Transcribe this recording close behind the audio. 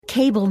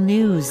Cable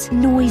news,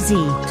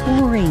 noisy,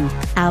 boring,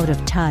 out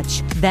of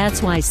touch.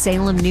 That's why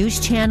Salem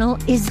News Channel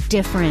is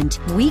different.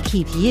 We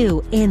keep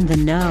you in the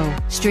know.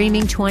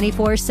 Streaming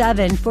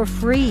 24/7 for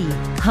free.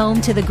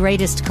 Home to the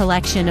greatest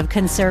collection of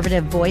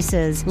conservative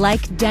voices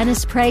like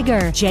Dennis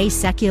Prager, Jay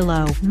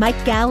Sekulow,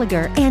 Mike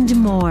Gallagher, and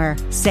more.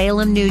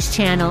 Salem News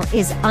Channel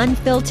is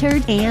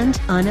unfiltered and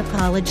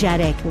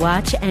unapologetic.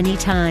 Watch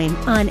anytime,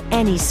 on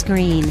any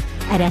screen,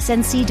 at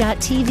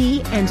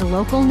snc.tv and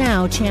Local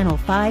Now Channel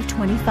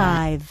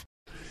 525.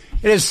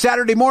 It is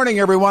Saturday morning,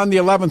 everyone, the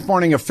 11th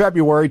morning of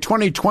February,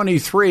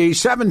 2023,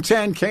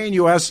 710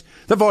 KNUS,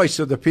 the voice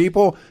of the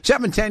people.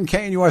 710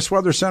 KNUS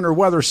Weather Center,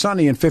 weather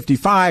sunny and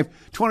 55,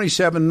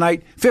 27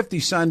 night,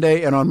 50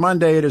 Sunday, and on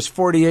Monday it is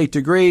 48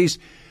 degrees.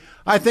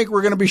 I think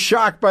we're going to be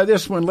shocked by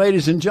this one,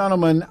 ladies and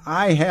gentlemen.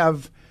 I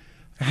have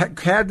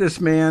had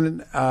this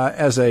man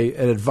as an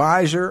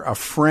advisor, a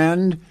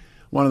friend,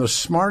 one of the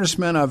smartest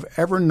men I've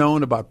ever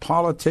known about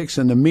politics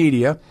and the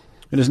media,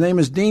 and his name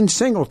is Dean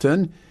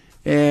Singleton.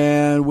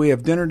 And we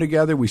have dinner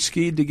together. We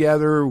skied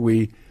together.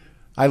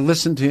 I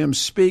listened to him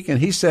speak, and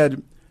he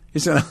said,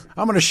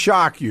 I'm going to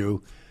shock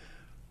you.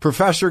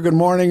 Professor, good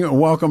morning, and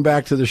welcome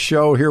back to the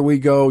show. Here we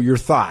go. Your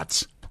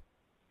thoughts.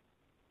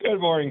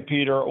 Good morning,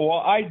 Peter.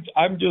 Well,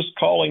 I'm just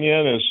calling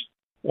in as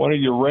one of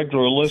your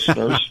regular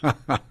listeners,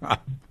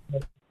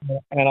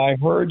 and I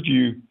heard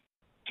you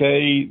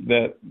say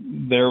that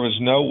there was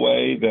no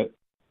way that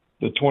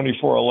the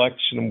 24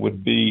 election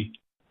would be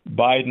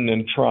Biden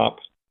and Trump.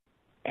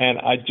 And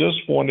I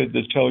just wanted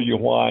to tell you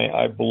why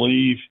I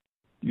believe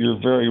you're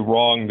very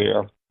wrong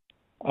there.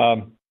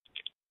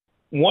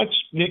 Once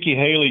Nikki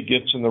Haley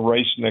gets in the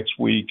race next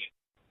week,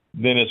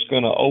 then it's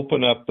going to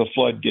open up the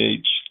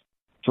floodgates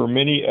for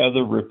many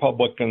other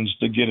Republicans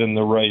to get in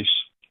the race.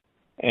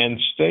 And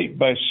state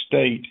by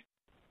state,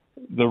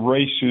 the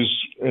races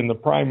in the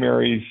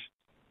primaries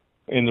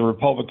in the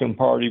Republican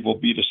Party will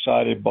be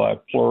decided by a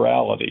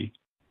plurality,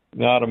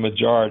 not a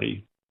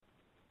majority.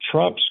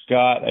 Trump's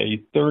got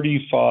a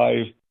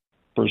 35%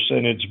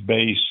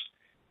 base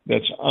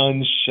that's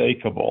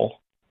unshakable,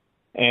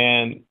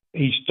 and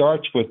he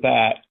starts with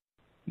that.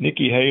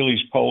 Nikki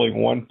Haley's polling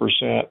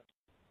 1%.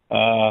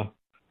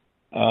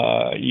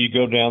 You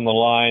go down the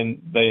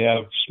line, they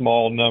have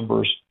small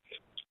numbers.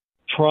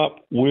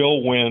 Trump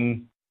will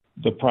win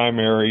the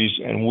primaries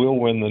and will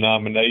win the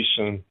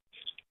nomination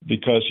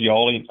because he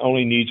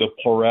only needs a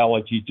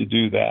plurality to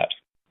do that.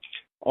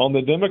 On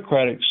the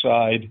Democratic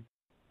side,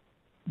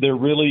 there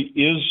really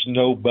is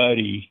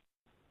nobody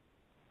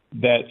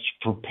that's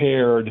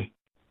prepared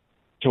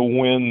to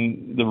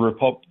win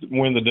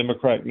the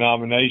Democratic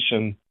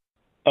nomination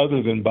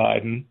other than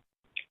Biden.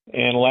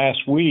 And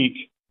last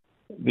week,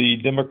 the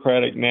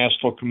Democratic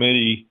National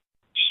Committee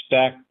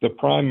stacked the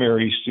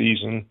primary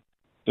season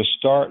to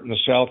start in the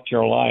South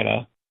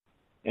Carolina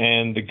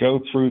and to go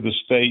through the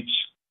states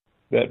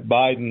that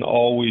Biden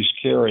always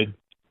carried.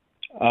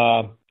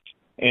 And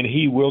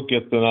he will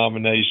get the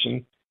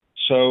nomination.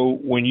 So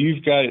when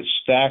you've got it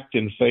stacked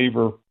in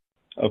favor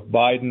of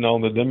Biden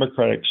on the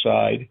Democratic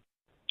side,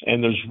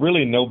 and there's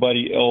really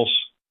nobody else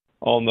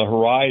on the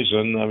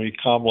horizon, I mean,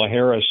 Kamala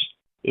Harris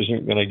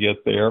isn't going to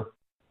get there,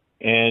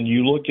 and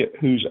you look at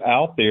who's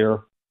out there,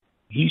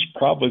 he's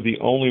probably the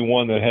only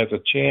one that has a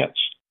chance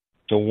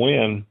to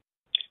win,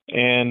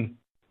 and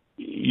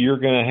you're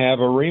going to have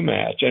a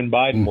rematch, and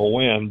Biden will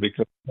win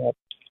because Trump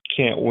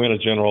can't win a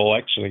general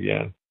election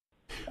again.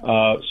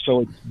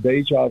 So it's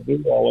deja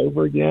vu all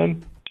over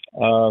again.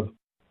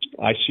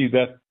 I see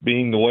that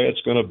being the way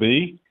it's going to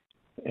be,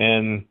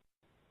 and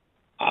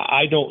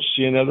I don't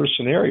see another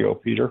scenario,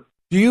 Peter.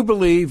 Do you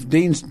believe,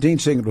 Dean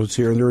Singleton's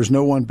here, and there is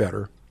no one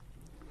better.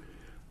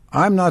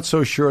 I'm not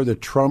so sure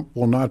that Trump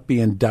will not be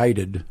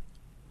indicted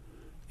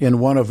in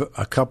one of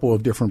a couple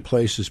of different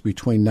places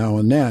between now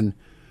and then.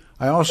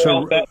 I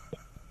also,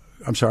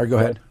 I'm sorry, go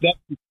ahead.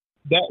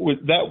 That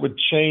would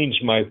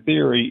change my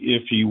theory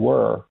if he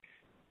were,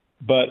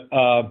 but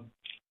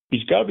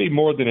he's got to be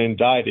more than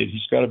indicted.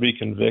 He's got to be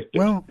convicted.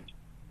 Well,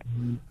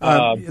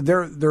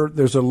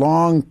 there's a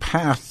long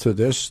path to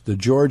this. The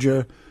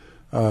Georgia,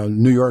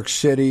 New York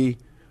City,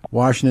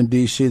 Washington,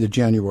 D.C., the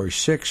January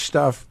 6th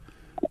stuff.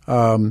 We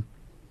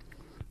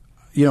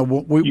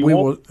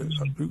will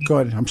go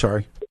ahead. I'm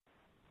sorry.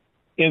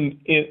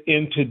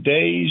 In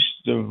today's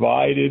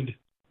divided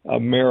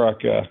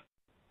America,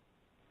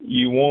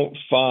 you won't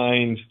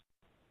find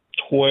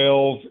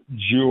 12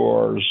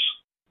 jurors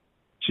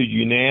to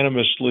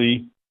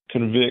unanimously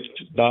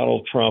convict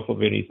Donald Trump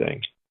of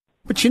anything.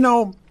 But,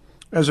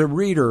 as a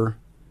reader,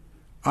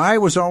 I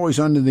was always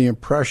under the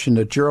impression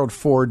that Gerald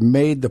Ford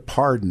made the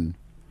pardon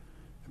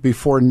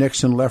before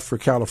Nixon left for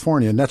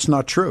California, and that's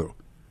not true.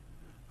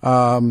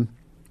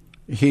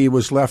 He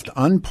was left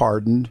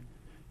unpardoned,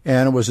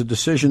 and it was a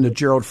decision that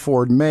Gerald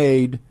Ford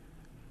made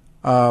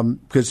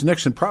because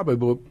Nixon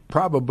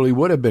probably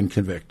would have been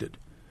convicted.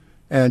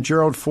 And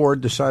Gerald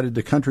Ford decided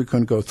the country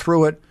couldn't go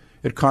through it.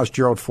 It cost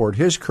Gerald Ford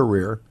his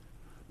career,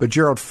 but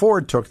Gerald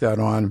Ford took that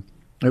on.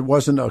 It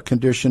wasn't a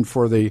condition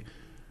for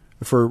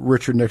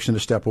Richard Nixon to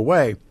step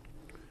away.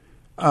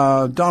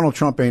 Donald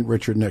Trump ain't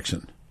Richard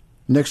Nixon.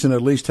 Nixon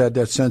at least had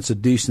that sense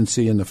of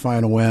decency in the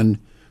final end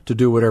to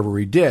do whatever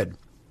he did.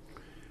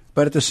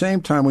 But at the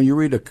same time, when you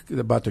read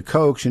about the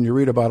Kochs and you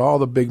read about all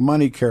the big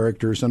money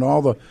characters and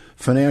all the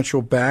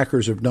financial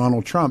backers of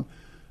Donald Trump,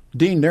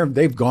 Dean,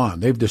 they've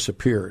gone. They've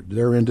disappeared.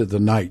 They're into the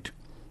night.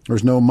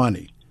 There's no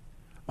money.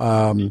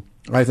 I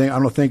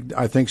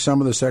think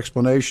some of this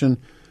explanation,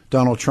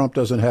 Donald Trump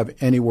doesn't have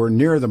anywhere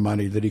near the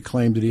money that he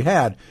claimed that he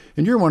had.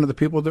 And you're one of the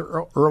people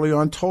that early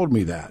on told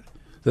me that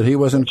he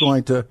wasn't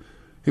going to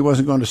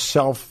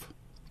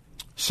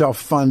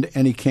self-fund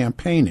any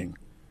campaigning.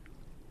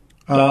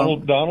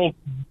 Donald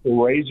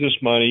raises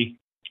money,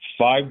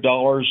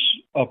 $5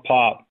 a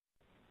pop,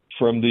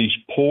 from these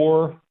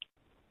poor,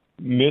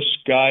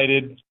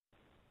 misguided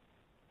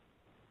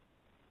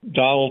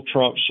Donald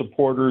Trump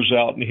supporters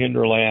out in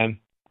Hinterland,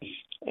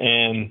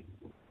 and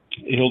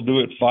he'll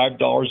do it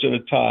 $5 at a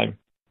time.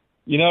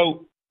 You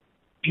know,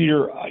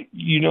 Peter,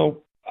 you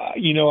know I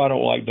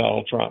don't like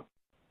Donald Trump,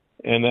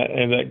 and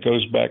that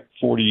goes back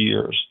 40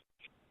 years,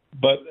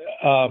 but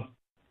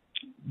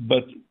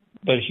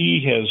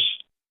he has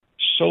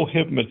so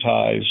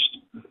hypnotized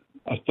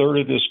a third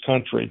of this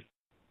country,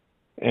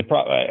 and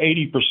probably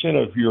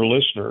 80% of your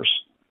listeners,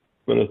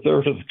 but a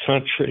third of the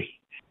country,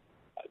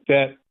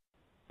 that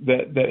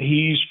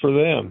he's for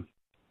them,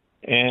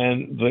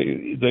 and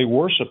they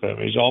worship him.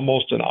 He's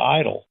almost an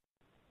idol.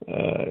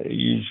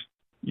 The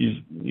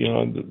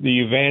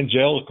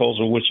evangelicals,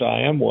 of which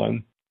I am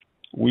one,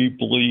 we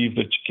believe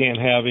that you can't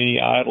have any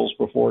idols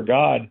before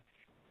God.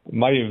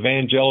 My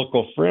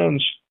evangelical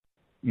friends,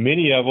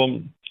 many of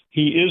them,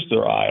 he is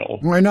their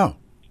idol. I know.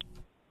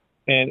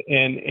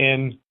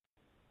 And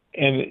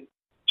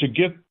to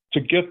get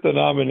the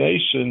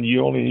nomination,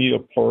 you only need a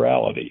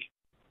plurality,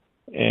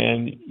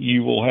 and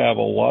you will have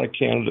a lot of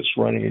candidates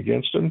running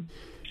against him.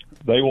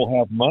 They will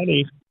have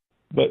money,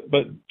 but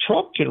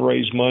Trump can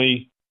raise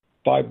money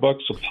 $5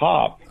 a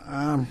pop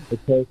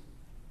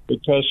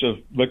because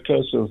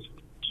of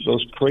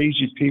those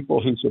crazy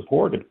people who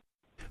support him.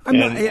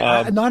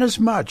 Not as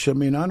much. I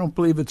mean, I don't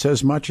believe it's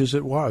as much as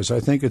it was. I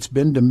think it's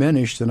been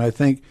diminished, and I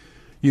think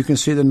you can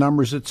see the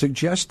numbers that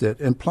suggest it.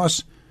 And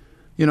plus,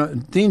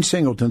 Dean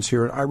Singleton's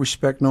here, and I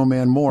respect no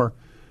man more,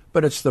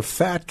 but it's the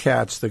fat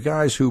cats, the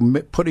guys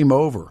who put him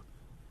over,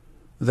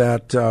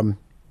 that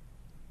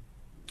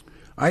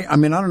I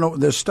don't know.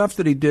 The stuff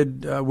that he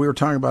did, we were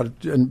talking about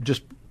it, and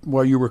just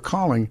while you were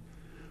calling,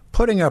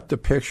 putting up the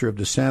picture of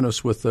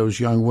DeSantis with those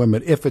young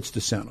women, if it's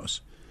DeSantis,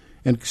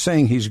 and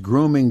saying he's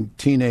grooming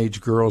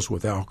teenage girls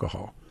with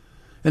alcohol.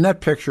 And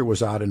that picture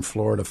was out in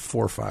Florida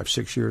 4, 5,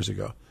 6 years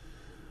ago.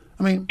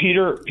 I mean,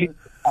 Peter,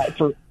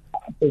 for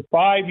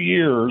 5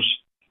 years,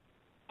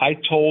 I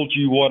told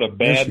you what a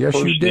bad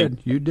person. Yes,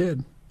 you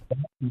did.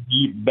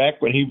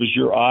 Back when he was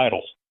your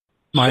idol.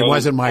 He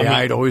wasn't my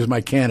idol. He was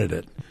my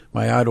candidate.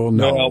 My idol,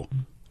 no. Well,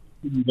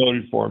 you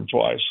voted for him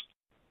twice.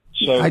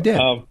 So I did.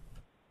 So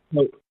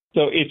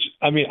it's.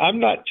 I mean, I'm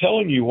not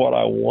telling you what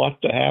I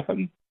want to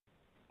happen.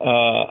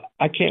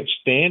 I can't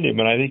stand him,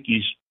 and I think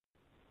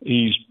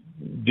he's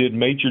did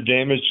major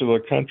damage to the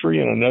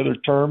country. In another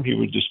term, he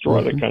would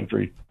destroy the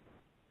country.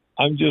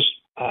 I'm just,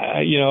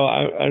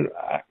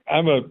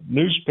 I'm a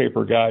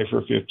newspaper guy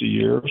for 50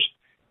 years,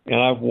 and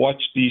I've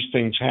watched these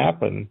things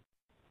happen,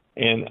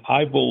 and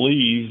I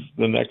believe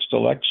the next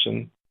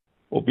election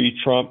will be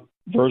Trump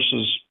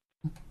versus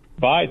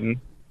Biden,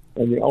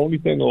 and the only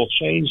thing that will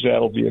change that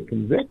will be a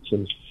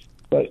conviction.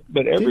 But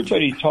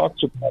everybody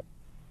talks about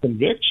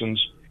convictions.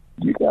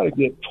 You got to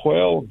get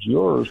 12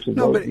 jurors to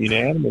vote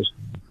unanimously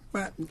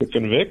to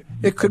convict.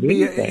 It could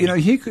be,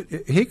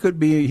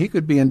 he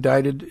could be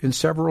indicted in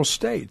several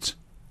states.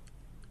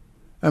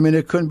 I mean,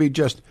 it couldn't be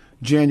just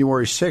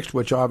January 6th,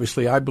 which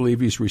obviously I believe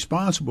he's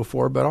responsible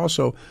for, but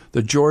also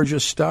the Georgia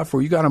stuff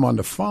where you got him on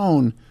the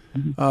phone,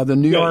 the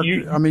New York.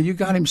 You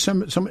got him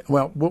some.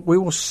 Well, we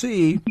will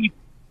see. Do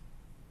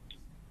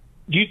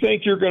you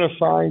think you're going to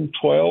find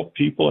 12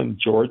 people in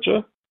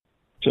Georgia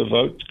to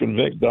vote to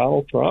convict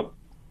Donald Trump?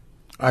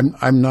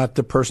 I'm not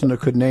the person that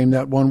could name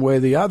that one way or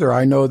the other.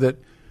 I know that,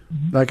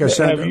 like I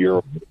said, Have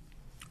you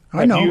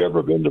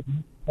ever been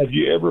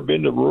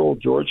to rural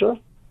Georgia?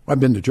 I've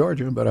been to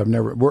Georgia, but I've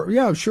never.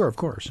 Yeah, sure, of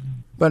course,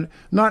 but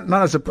not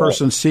as a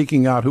person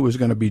seeking out who was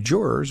going to be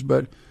jurors.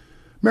 But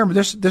remember,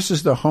 this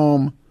is the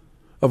home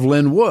of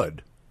Lynn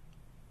Wood.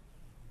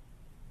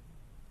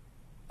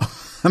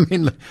 I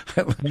mean,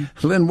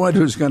 Lynn Wood,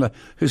 who's going to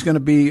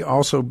be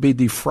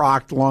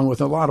defrocked along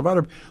with a lot of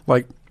other,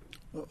 like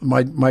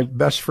my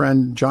best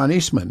friend John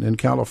Eastman in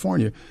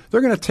California.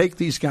 They're going to take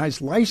these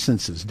guys'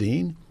 licenses,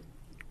 Dean.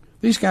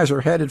 These guys are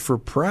headed for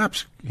the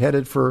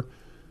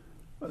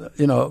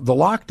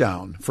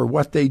lockdown for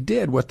what they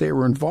did, what they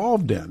were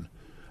involved in.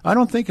 I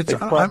don't think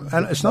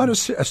it's not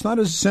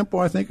as simple,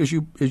 I think, as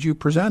you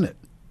present it.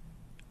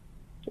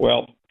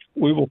 Well,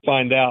 we will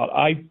find out.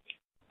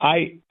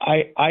 I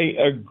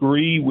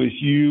agree with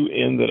you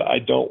in that I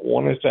don't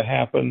want it to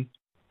happen.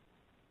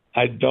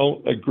 I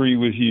don't agree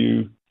with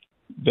you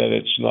that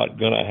it's not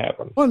going to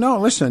happen. Well, no,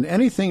 listen,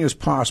 anything is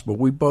possible.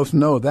 We both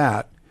know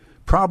that.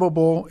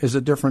 Probable is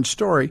a different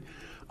story.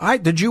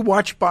 Did you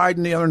watch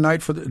Biden the other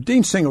night for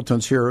Dean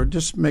Singleton's here? It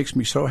just makes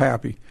me so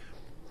happy.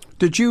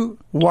 Did you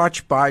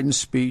watch Biden's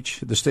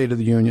speech at the State of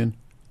the Union?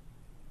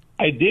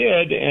 I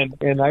did,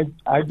 and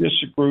I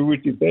disagree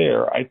with you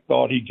there. I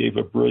thought he gave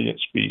a brilliant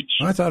speech.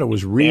 I thought it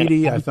was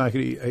reedy. I thought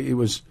he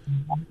was.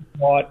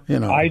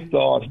 I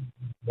thought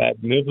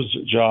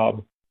magnificent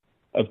job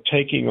of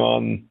taking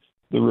on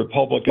the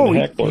Republican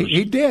hecklers.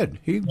 He did.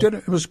 He did.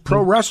 It was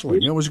pro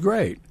wrestling. It was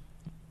great.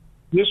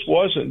 This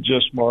wasn't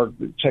just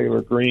Margaret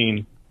Taylor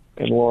Greene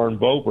and Lauren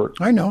Boebert.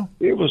 I know.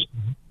 It was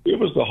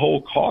the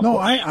whole caucus. No,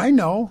 I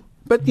know.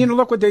 But,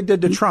 look what they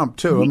did to Trump,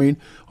 too. I mean,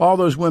 all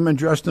those women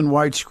dressed in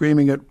white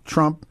screaming at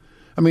Trump.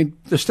 I mean,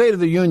 the State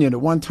of the Union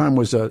at one time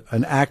was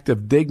an act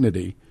of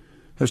dignity,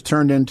 has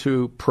turned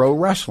into pro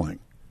wrestling.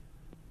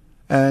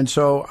 And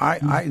so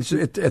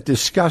it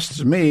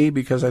disgusts me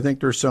because I think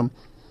there's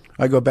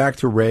I go back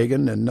to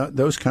Reagan and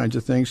those kinds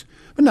of things.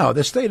 But no,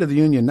 the State of the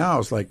Union now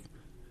is like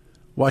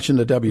watching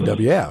the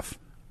WWF.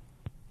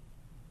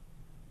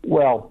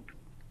 Well,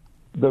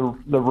 the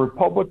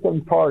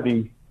Republican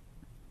Party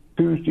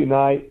Tuesday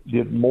night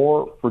did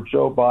more for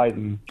Joe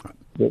Biden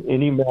than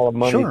any amount of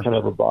money can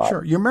ever buy.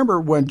 Sure. You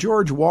remember when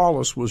George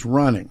Wallace was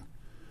running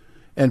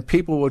and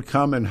people would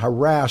come and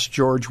harass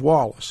George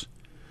Wallace.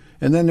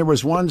 And then there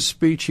was one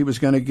speech he was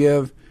going to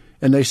give,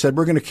 and they said,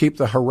 we're going to keep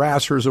the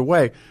harassers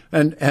away.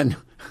 And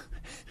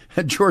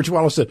George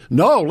Wallace said,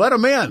 no, let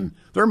them in.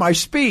 They're my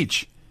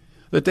speech.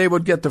 That they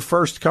would get the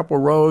first couple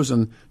rows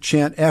and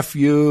chant F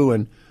you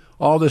and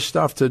all this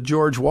stuff to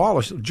George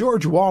Wallace.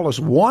 George Wallace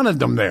wanted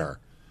them there.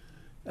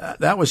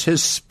 That was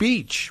his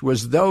speech,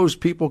 was those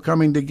people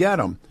coming to get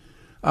him.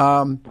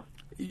 I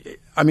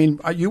mean,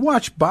 you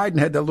watch Biden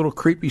had that little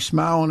creepy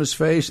smile on his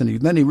face,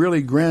 and then he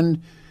really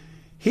grinned.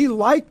 He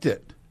liked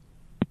it.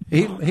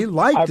 He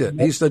liked it.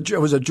 It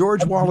was a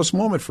George Wallace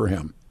moment for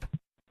him.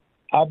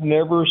 I've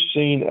never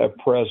seen a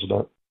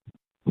president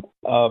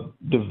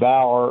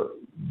devour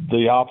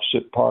the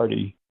opposite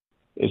party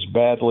as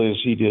badly as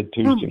he did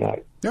Tuesday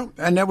night. Yeah,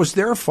 and that was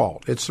their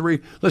fault.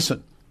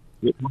 Listen.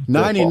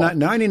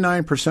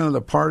 99% of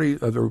the party,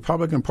 of the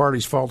Republican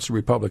Party's fault is the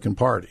Republican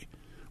Party.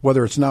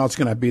 Whether it's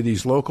going to be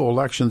these local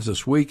elections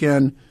this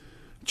weekend,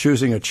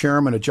 choosing a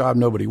chairman, a job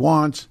nobody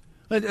wants.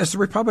 It's the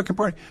Republican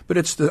Party, but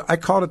I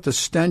call it the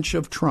stench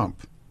of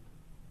Trump.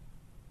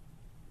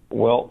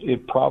 Well,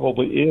 it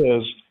probably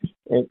is,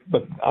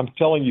 but I'm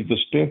telling you, the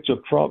stench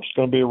of Trump's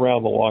going to be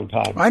around a long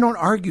time. I don't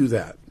argue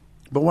that,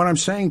 but what I'm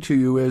saying to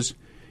you is,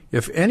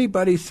 if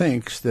anybody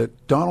thinks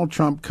that Donald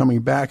Trump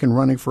coming back and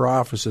running for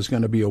office is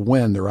going to be a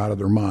win, they're out of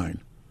their mind.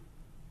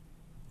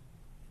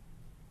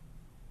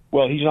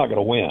 Well, he's not going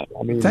to win.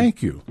 I mean,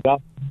 thank you.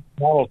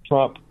 Donald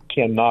Trump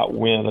cannot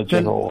win a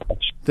general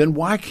election. Then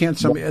why can't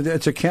somebody?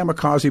 It's a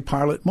kamikaze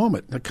pilot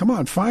moment. Now, come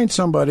on, find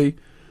somebody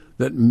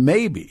that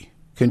maybe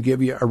can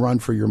give you a run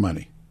for your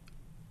money.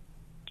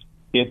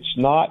 It's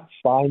not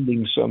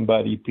finding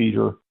somebody,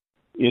 Peter.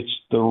 It's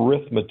the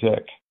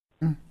arithmetic.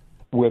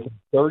 With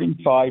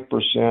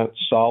 35%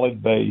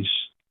 solid base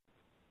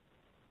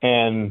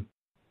and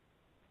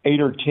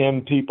 8 or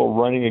 10 people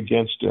running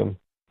against him,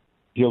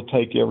 he'll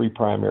take every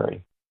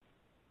primary.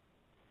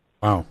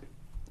 Wow.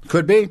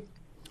 Could be.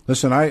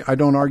 Listen, I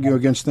don't argue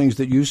against things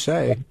that you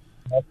say,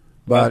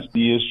 but that's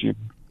the issue.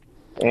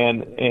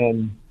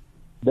 And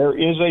there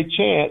is a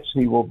chance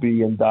he will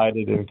be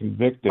indicted and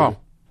convicted,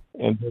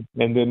 and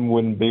then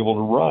wouldn't be able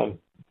to run.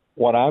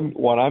 What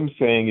I'm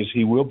saying is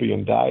he will be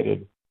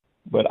indicted.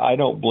 But I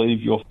don't believe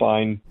you'll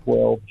find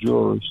 12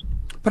 jurors.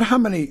 But how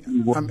many?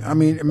 I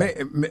mean,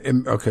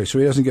 okay, so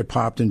he doesn't get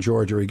popped in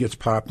Georgia, or he gets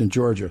popped in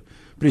Georgia.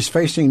 But he's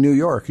facing New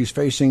York. He's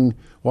facing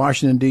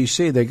Washington,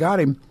 D.C. They got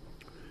him,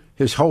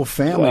 his whole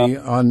family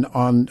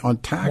on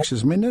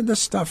taxes. I mean, this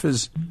stuff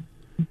it's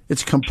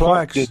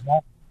complex.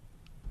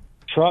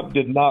 Trump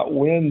did not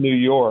win New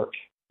York,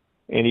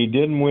 and he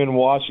didn't win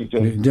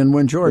Washington. He didn't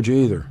win Georgia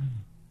either.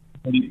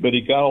 But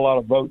he got a lot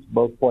of votes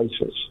both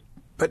places.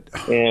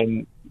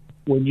 And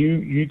when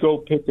you go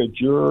pick a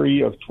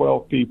jury of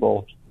 12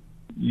 people,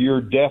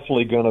 you're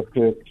definitely going to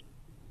pick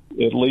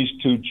at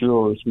least 2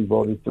 jurors who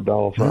voted for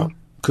Donald Trump.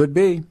 Could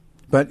be.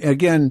 But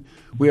again,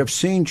 we have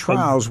seen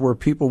trials where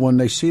people, when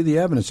they see the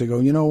evidence, they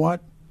go, you know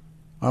what?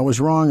 I was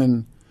wrong.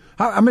 And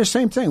I mean,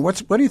 same thing.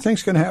 What do you think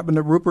is going to happen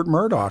to Rupert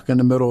Murdoch in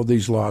the middle of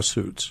these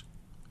lawsuits?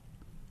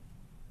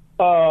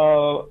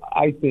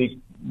 I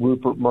think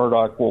Rupert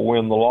Murdoch will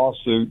win the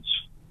lawsuits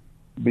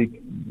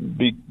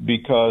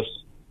because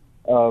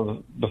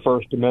of the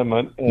First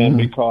Amendment and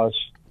because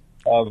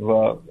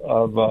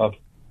of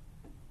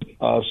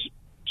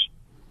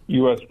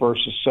U.S.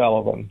 versus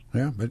Sullivan.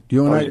 Yeah, but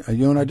you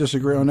and I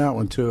disagree on that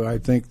one too. I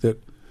think they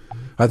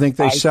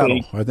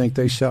settle. I think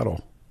they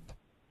settle.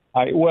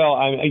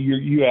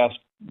 You asked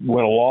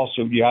when a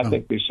lawsuit. Yeah, I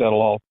think they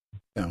settle all.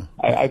 Yeah.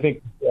 I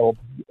think they'll.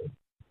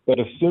 But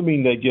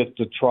assuming they get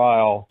to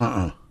trial,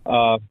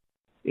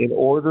 in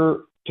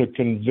order to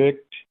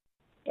convict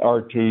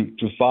or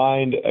to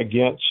find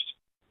against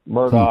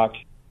Murdoch,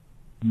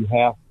 you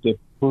have to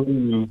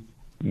prove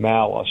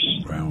malice.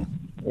 Wow.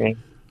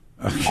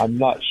 I'm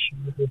not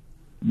sure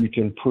you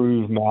can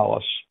prove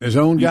malice. His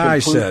own guy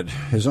said,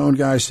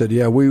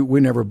 yeah, we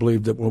never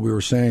believed that what we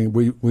were saying.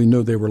 We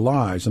knew they were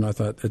lies. And I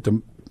thought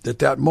at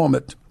that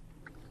moment,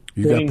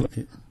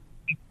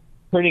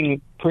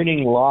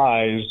 printing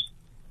lies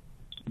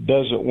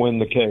doesn't win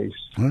the case.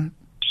 Huh?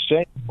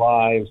 Saying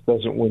lies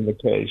doesn't win the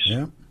case.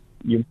 Yeah.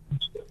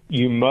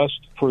 You must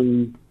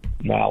prove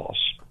malice.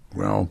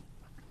 Well,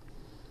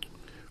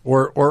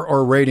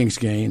 or ratings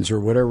gains or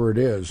whatever it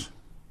is.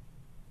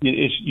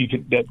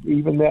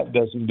 Even that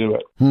doesn't do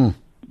it.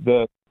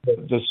 The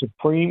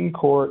Supreme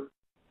Court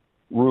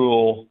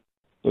ruling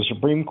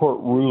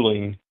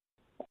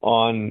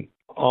on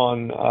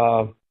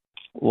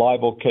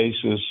libel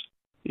cases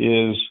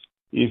is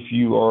if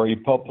you are a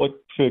public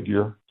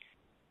figure,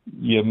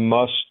 you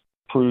must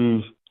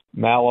prove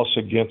malice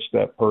against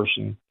that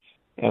person,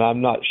 and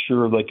I'm not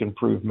sure they can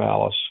prove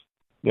malice.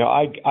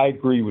 I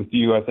agree with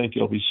you. I think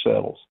it'll be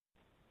settled,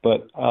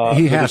 but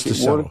he has to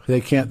settle.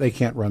 They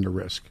can't run the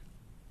risk.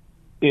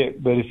 It's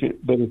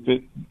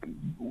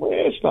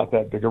not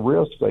that big a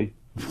risk. They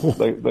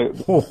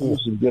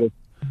get it.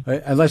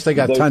 Unless they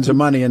got tons of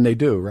money, and they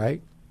do,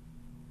 right?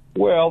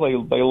 Well, they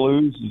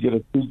lose. You get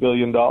a $2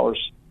 billion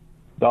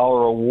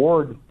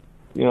award.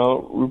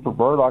 Rupert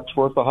Murdoch's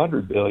worth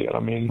 $100 billion. I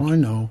mean, I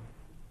know.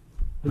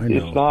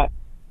 It's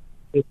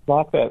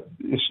not that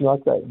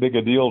big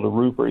a deal to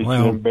Rupert. It's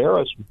an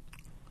embarrassment.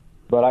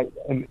 But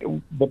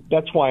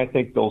that's why I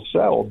think they'll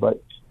settle.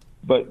 But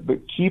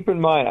keep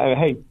in mind,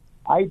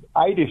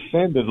 I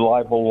defended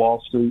libel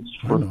lawsuits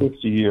for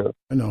 50 years.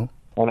 I know.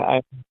 And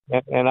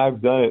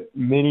I've done it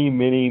many,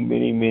 many,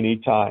 many, many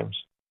times.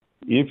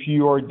 If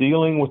you are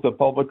dealing with a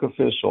public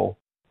official,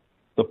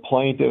 the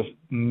plaintiff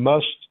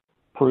must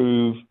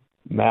prove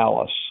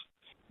malice,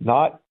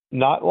 not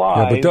lies.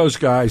 Yeah, but those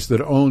guys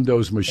that owned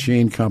those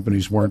machine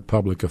companies weren't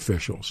public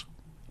officials.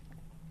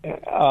 They're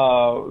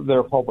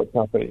a public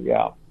company,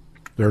 yeah.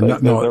 They're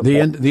not. No,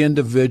 the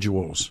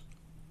individuals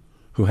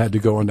who had to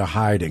go into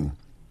hiding.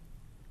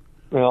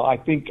 Well, I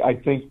think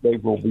they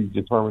will be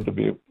determined to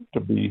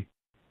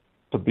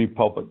be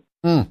public.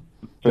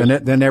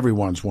 Then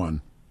everyone's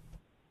won.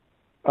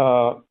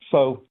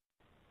 So,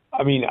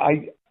 I mean,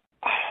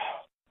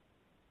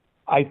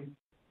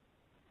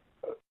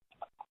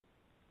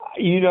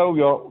 you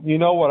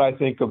know what I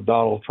think of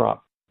Donald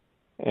Trump,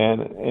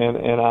 and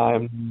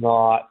I'm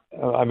not.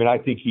 I mean, I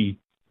think he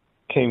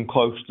came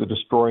close to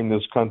destroying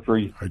this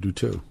country. I do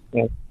too.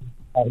 And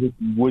I think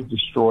he would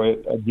destroy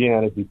it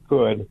again if he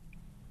could.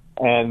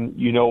 And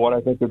you know what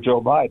I think of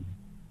Joe Biden.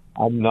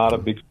 I'm not a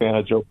big fan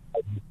of Joe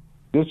Biden.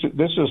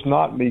 This is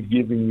not me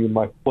giving you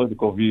my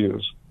political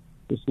views.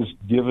 This is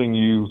giving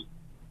you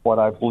what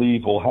I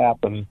believe will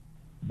happen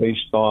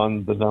based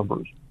on the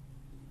numbers.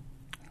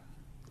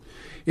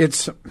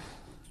 It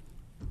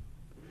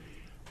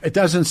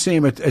doesn't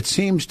seem. It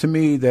seems to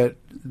me that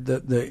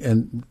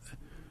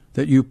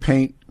you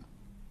paint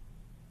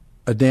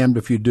a damned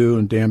if you do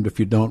and damned if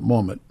you don't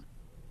moment.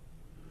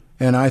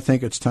 And I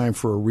think it's time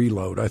for a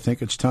reload. I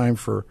think it's time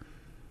for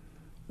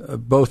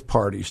both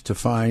parties to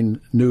find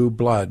new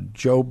blood.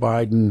 Joe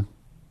Biden,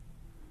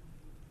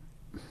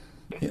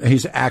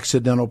 he's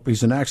accidental.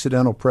 He's an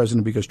accidental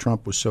president because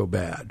Trump was so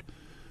bad.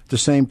 At the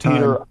same time,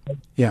 Peter,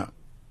 yeah.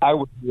 I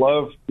would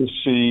love to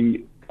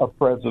see a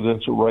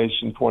presidential race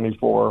in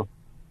 24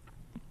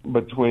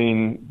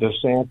 between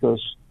DeSantis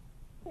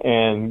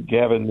and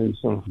Gavin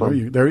Newsom. There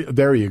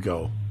you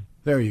go.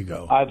 There you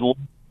go. I'd love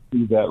to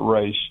see that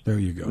race. There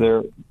you go.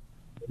 They're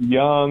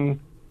young.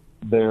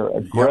 They're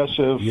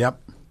aggressive.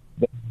 Yep.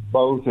 They're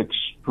both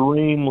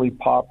extremely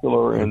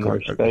popular in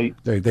their state.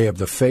 They have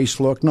the face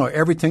look. No,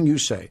 everything you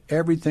say.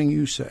 Everything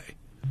you say.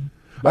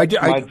 That's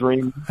my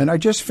dream. And I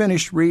just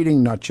finished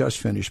reading, not just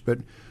finished, but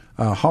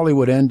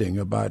Hollywood Ending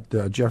about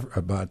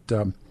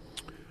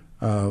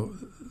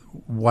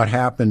what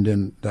happened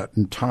in that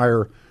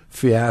entire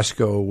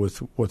fiasco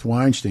with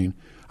Weinstein.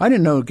 I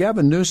didn't know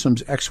Gavin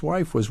Newsom's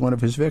ex-wife was one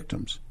of his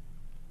victims.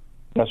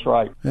 That's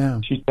right.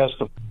 Yeah. She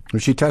testified.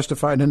 She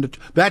testified in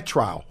that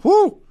trial.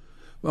 Whoo!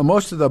 Well,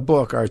 most of the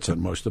book,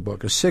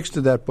 a sixth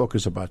of that book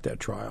is about that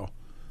trial.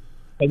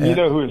 And you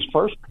know who his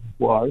first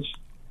was?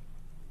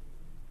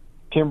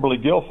 Kimberly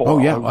Guilfoyle. Oh,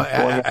 yeah,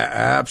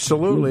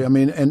 absolutely. I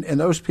mean, and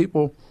those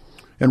people,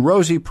 and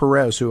Rosie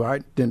Perez, who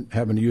I didn't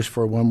have any use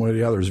for one way or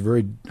the other, is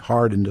very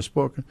hard in this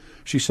book.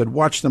 She said,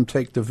 watch them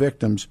take the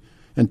victims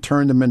and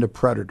turn them into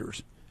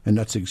predators. And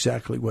that's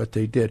exactly what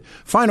they did.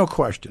 Final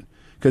question,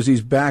 because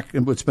he's back,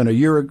 and it's been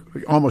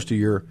almost a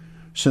year,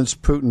 since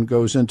Putin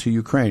goes into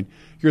Ukraine.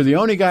 You're the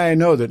only guy I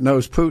know that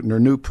knows Putin or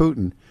knew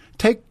Putin.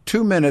 Take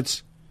 2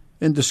 minutes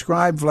and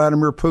describe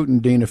Vladimir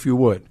Putin, Dean, if you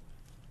would,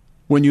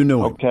 when you knew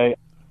him. Okay.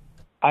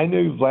 I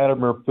knew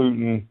Vladimir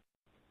Putin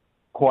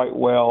quite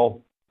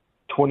well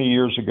 20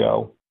 years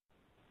ago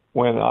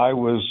when I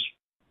was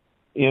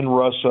in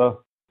Russia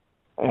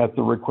at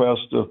the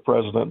request of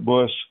President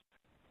Bush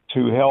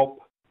to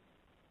help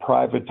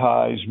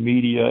privatize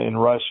media in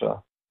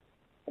Russia.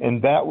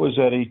 And that was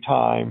at a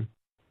time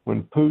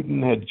when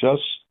Putin had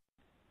just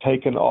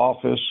taken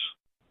office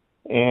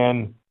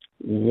and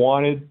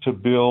wanted to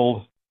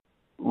build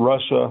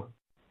Russia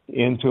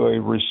into a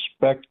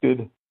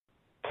respected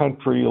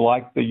country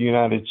like the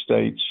United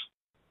States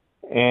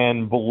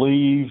and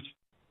believed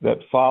that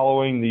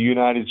following the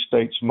United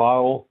States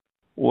model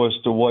was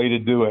the way to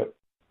do it.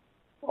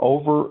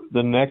 Over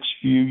the next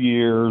few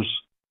years,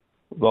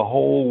 the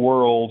whole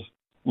world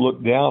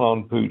looked down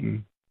on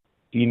Putin.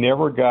 He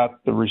never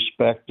got the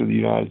respect of the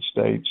United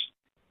States.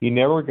 He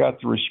never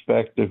got the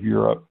respect of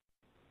Europe.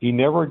 He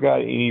never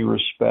got any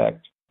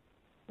respect.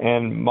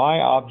 And my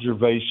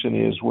observation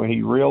is when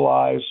he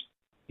realized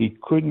he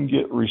couldn't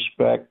get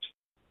respect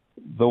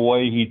the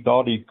way he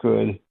thought he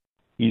could,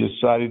 he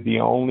decided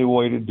the only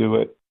way to do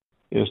it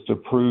is to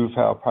prove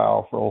how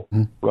powerful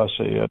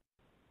Russia is.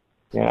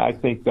 And I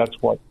think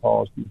that's what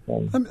caused the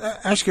thing. Let me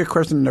ask you a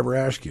question I never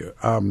asked you.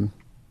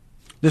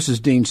 This is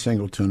Dean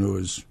Singleton, who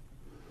is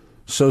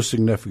so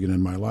significant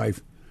in my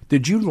life.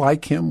 Did you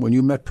like him when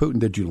you met Putin?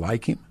 Did you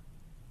like him?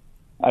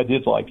 I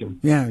did like him.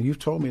 Yeah, you've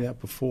told me that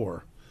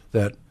before.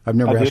 That I've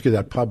never asked you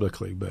that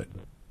publicly, but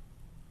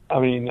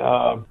I mean,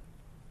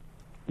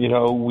 you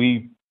know,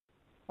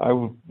 I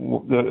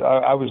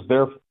was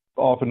there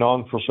off and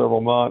on for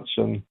several months,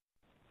 and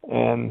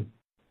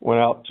went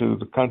out to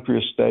the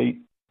country estate,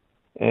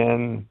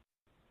 and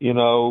you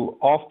know,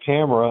 off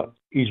camera,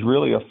 he's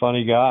really a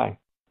funny guy,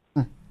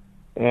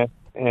 and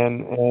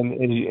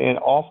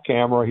off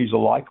camera, he's a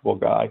likable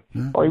guy,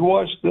 or he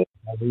was then.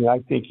 I mean, I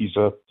think he's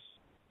a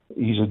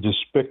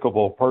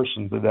despicable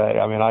person today.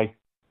 I mean, I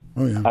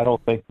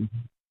don't think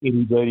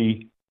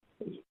anybody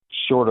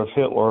short of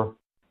Hitler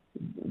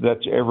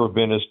that's ever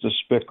been as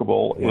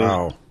despicable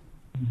as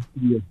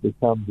he has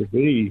become to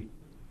be.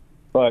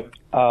 But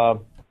I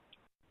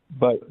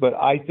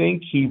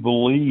think he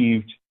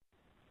believed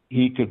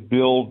he could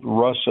build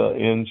Russia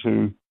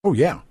into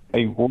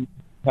a world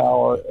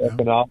power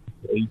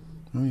economically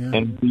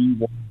and be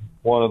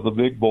one of the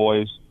big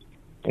boys.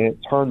 And it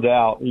turned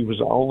out he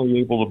was only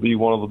able to be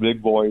one of the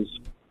big boys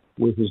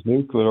with his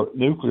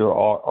nuclear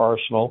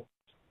arsenal.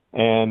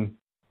 And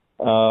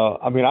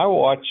I mean, I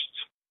watched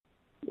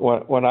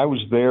when I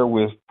was there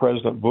with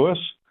President Bush.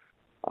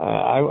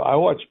 I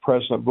watched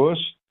President Bush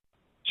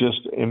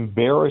just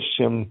embarrass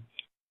him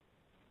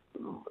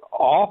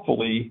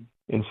awfully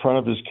in front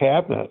of his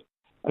cabinet.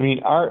 I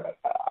mean,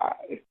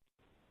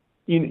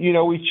 you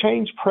know, we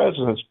change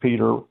presidents,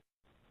 Peter,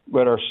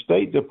 but our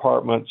State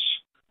Departments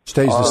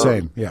stays the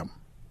same. Yeah.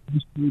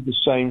 The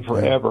same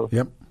forever.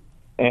 Yep.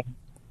 And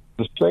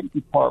the State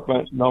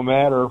Department, no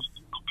matter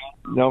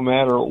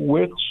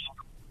which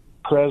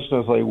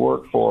president they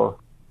work for,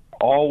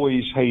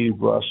 always hated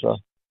Russia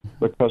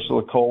because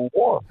of the Cold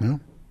War. Yeah.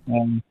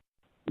 And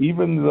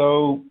even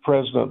though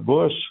President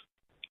Bush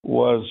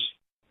was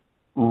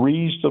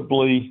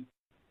reasonably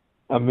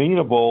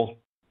amenable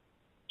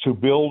to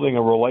building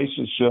a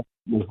relationship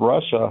with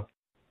Russia,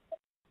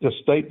 the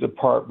State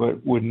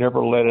Department would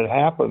never let it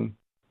happen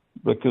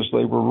because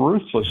they were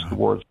ruthless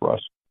towards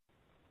Russia.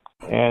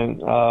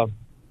 And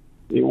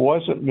it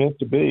wasn't meant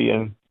to be.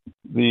 And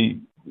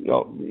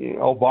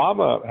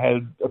Obama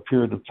had a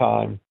period of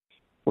time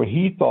when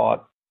he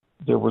thought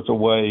there was a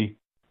way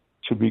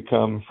to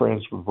become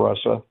friends with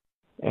Russia.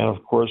 And,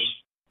 of course,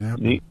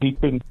 he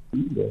couldn't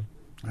do that.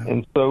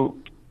 And so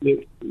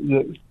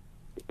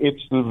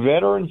it's the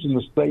veterans in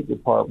the State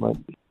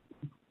Department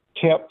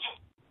kept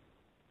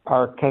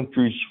our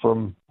countries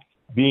from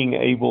being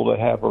able to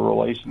have a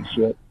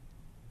relationship.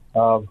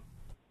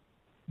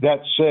 That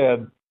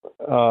said,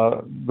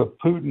 the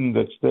Putin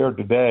that's there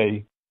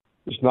today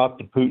is not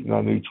the Putin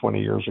I knew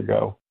 20 years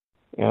ago.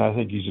 And I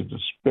think he's a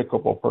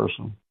despicable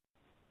person.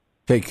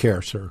 Take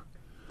care, sir.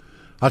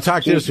 I'll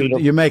talk to you.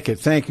 You make it.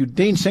 Thank you.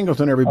 Dean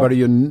Singleton, everybody.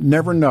 You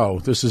never know.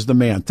 This is the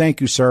man.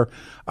 Thank you, sir.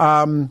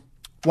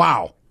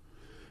 Wow.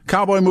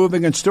 Cowboy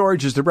Moving and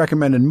Storage is the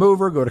recommended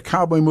mover. Go to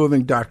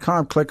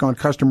cowboymoving.com. Click on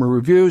customer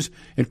reviews.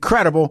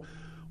 Incredible.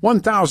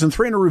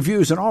 1,300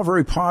 reviews and all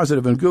very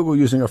positive. And Google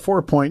using a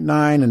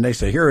 4.9. And they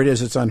say, here it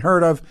is. It's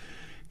unheard of.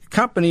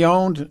 Company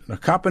owned, a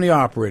company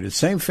operated.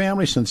 Same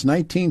family since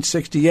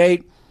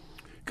 1968.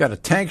 Got a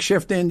tank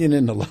shift Indian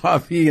in the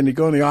lobby, and you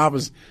go in the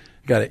office,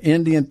 got an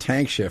Indian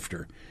tank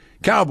shifter.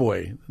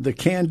 Cowboy, the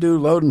can-do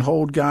load and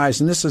hold guys,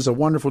 and this is a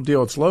wonderful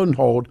deal. It's load and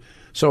hold.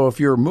 So if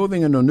you're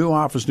moving into a new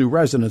office, new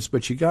residence,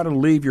 but you got to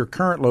leave your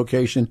current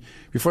location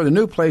before the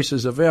new place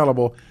is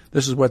available,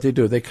 this is what they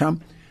do. They come,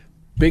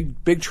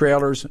 big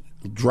trailers,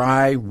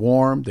 dry,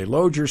 warm. They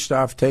load your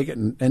stuff, take it,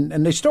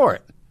 and they store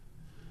it.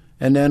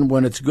 And then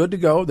when it's good to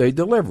go, they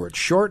deliver it.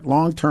 Short,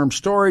 long-term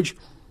storage,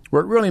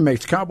 where it really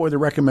makes Cowboy the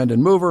recommended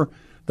mover.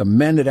 The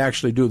men that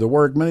actually do the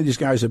work. Many of these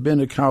guys have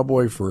been at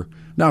Cowboy for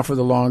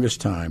the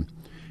longest time.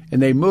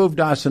 And they moved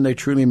us, and they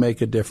truly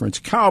make a difference.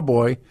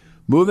 Cowboy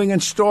Moving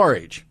and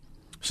Storage.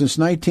 Since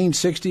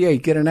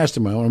 1968, get an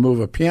estimate. I want to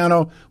move a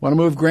piano, want to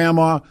move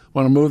grandma,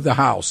 want to move the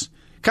house.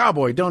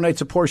 Cowboy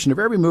donates a portion of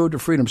every move to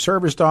Freedom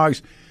Service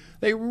Dogs.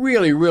 They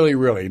really, really,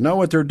 really know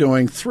what they're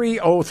doing.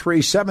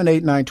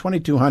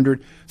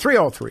 303-789-2200.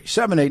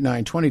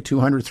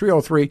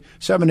 303-789-2200.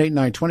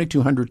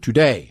 303-789-2200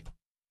 today.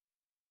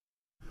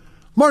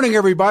 Morning,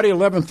 everybody.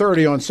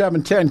 11:30 on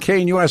 710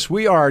 KNUS.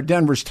 We are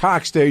Denver's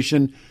talk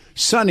station.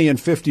 Sunny and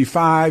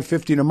 55,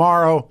 50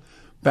 tomorrow.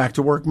 Back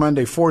to work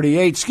Monday,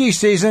 48. Ski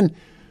season,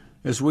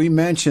 as we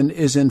mentioned,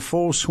 is in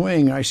full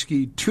swing. I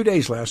skied 2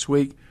 days last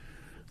week.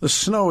 The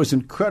snow is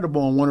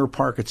incredible in Winter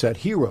Park. It's that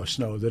hero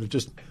snow that it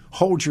just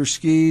holds your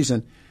skis.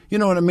 And you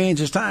know what it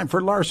means. It's time for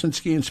Larson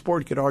Ski and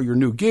Sport. Get all your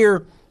new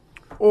gear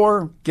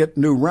or get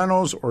new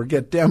rentals or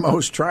get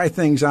demos. Try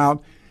things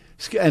out.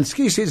 And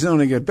ski season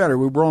only get better.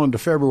 We roll into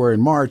February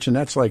and March, and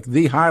that's like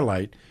the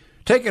highlight.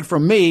 Take it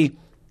from me,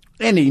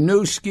 any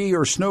new ski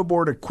or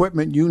snowboard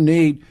equipment you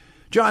need,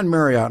 John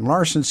Marriott and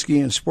Larson Ski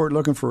and Sport,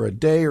 looking for a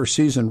day or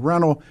season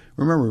rental.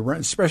 Remember,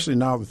 especially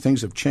now that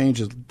things have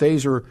changed,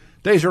 days are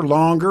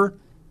longer.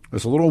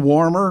 It's a little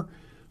warmer.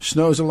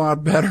 Snow's a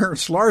lot better.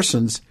 It's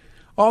Larson's.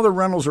 All the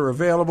rentals are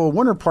available.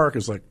 Winter Park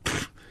is like,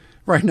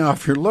 right now,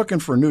 if you're looking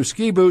for new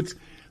ski boots,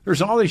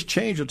 there's all these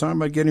changes. We're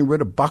talking about getting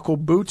rid of buckle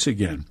boots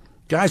again.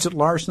 Guys at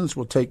Larson's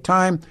will take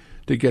time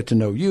to get to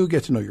know you,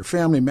 get to know your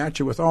family, match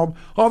you with all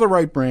the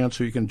right brands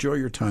so you can enjoy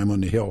your time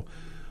on the hill.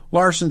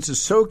 Larson's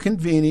is so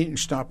convenient. You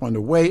stop on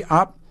the way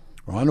up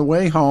or on the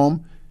way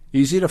home.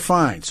 Easy to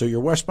find. So you're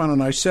westbound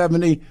on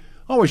I-70.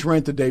 Always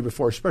rent the day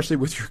before, especially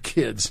with your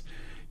kids.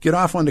 Get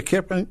off on the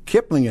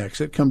Kipling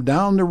exit, come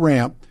down the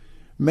ramp,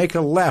 make a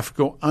left,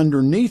 go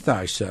underneath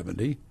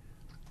I-70,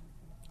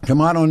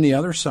 come out on the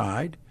other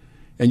side,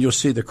 and you'll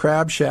see the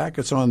Crab Shack.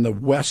 It's on the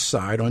west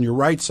side, on your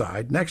right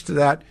side. Next to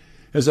that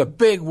is a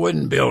big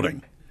wooden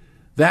building.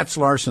 That's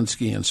Larson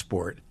Ski and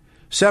Sport.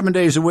 7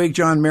 days a week,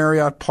 John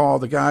Marriott, Paul,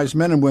 the guys,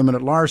 men and women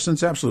at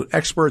Larson's, absolute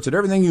experts at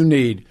everything you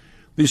need.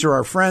 These are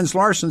our friends,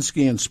 Larson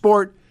Ski and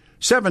Sport,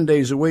 7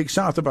 days a week,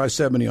 south of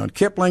I-70 on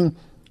Kipling,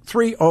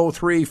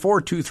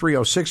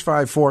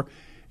 303-423-0654.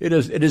 It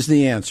is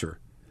the answer.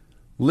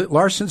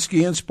 Larson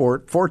Ski and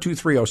Sport,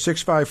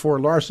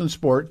 423-0654,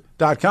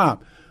 larsonsport.com.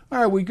 All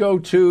right, we go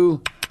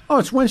to,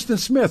 it's Winston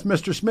Smith.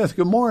 Mr. Smith,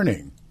 good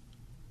morning.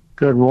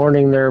 Good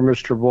morning there,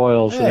 Mr.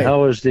 Boyles. Hey. And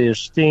how is the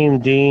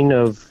esteemed Dean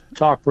of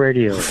Talk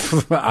Radio?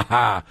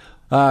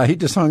 He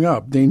just hung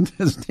up. Dean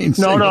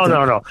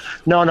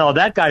No,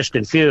 that guy's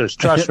confused.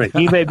 Trust me.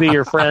 He may be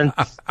your friend.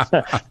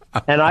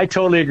 And I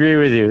totally agree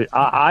with you.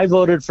 I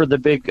voted for the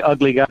big,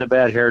 ugly guy, the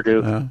bad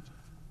hairdo. Uh-huh.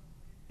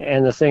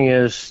 And the thing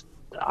is,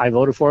 I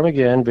voted for him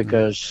again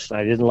because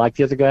I didn't like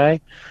the other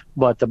guy.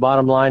 But the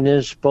bottom line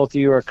is, both of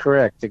you are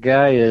correct. The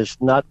guy is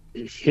not,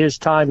 his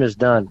time is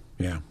done.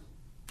 Yeah.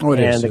 Oh, it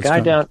is. The guy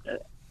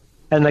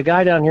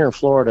down here in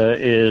Florida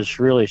is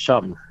really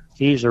something.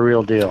 He's a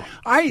real deal.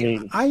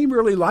 I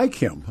really like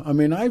him. I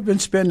mean, I've been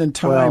spending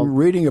time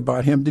reading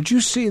about him. Did you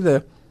see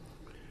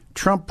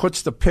Trump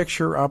puts the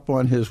picture up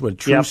on his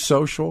Truth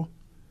Social?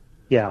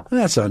 Yeah.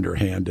 That's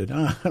underhanded.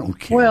 I don't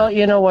care. Well,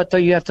 you know what, though,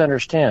 you have to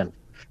understand.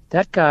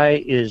 That guy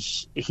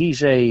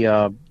he's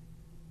a,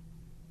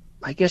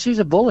 I guess he's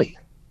a bully.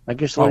 I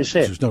guess what he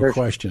said. There's no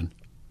question.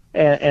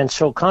 And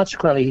so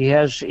consequently,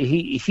 he's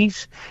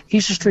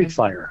a street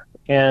fighter.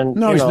 And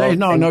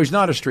he's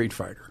not a street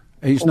fighter.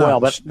 He's not.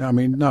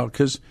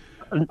 Because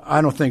I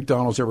don't think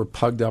Donald's ever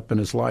pugged up in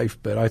his life,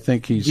 but I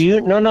think he's.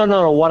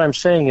 No. What I'm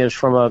saying is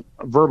from a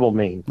verbal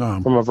mean.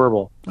 From a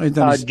verbal.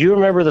 Do you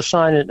remember the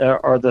sign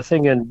or the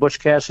thing in Butch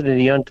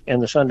Cassidy and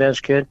the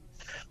Sundance Kid?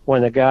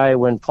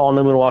 When Paul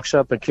Newman walks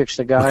up and kicks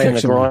the guy in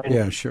the groin?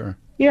 Yeah, sure.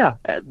 Yeah,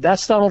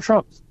 that's Donald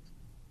Trump.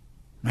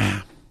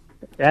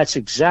 That's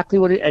exactly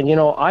what it. And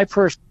I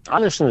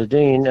listen to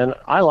Dean, and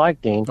I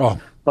like Dean.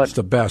 Oh, but it's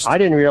the best. I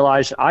didn't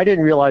realize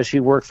he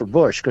worked for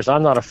Bush because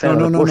I'm not a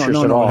fan of Bushers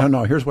at all.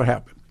 No. Here's what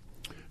happened.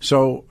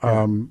 So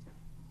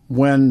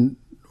when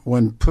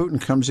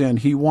Putin comes in,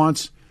 he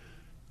wants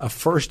a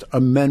First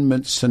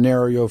Amendment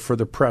scenario for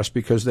the press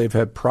because they've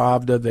had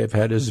Pravda, they've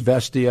had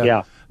Izvestia.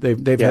 Yeah.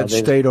 They've had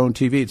state-owned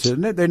TV. So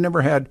they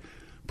never had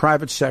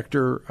private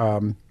sector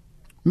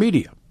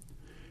media,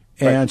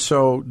 and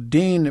so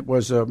Dean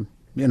was a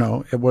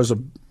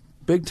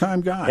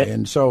big-time guy,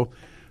 and so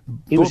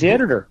he was the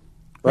editor,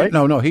 right?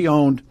 No, he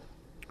owned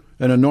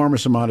an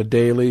enormous amount of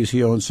dailies.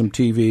 He owned some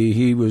TV.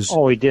 He was.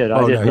 Oh, he did.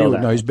 I didn't know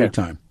that. No, he's big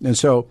time, and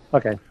so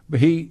But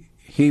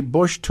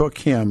Bush took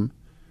him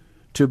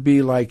to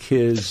be like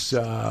his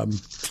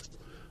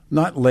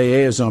not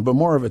liaison, but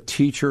more of a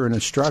teacher and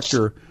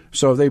instructor.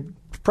 So they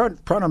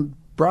brought him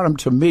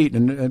to meet,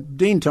 and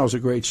Dean tells a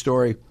great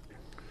story.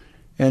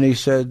 And he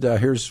said,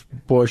 here's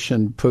Bush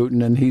and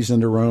Putin, and he's in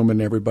the room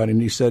and everybody.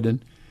 And he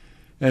said,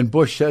 and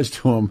Bush says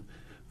to him,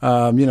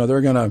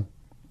 they're going to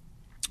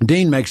 –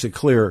 Dean makes it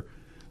clear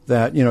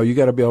that, you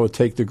got to be able to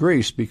take the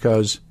grease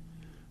because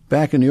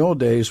back in the old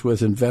days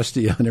with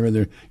Investia and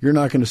everything, you're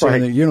not going to say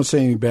anything. You don't say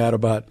anything bad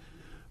about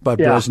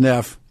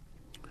Brezhnev.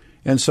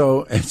 And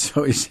so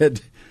he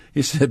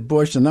said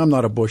Bush, and I'm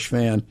not a Bush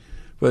fan,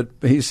 but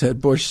he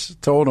said Bush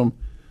told him,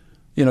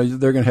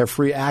 they're going to have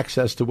free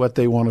access to what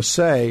they want to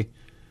say.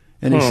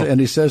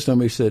 And he says to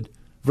him, he said,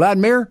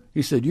 Vladimir,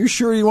 he said, you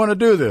sure you want to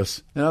do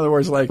this? In other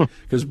words,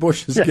 because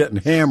Bush is getting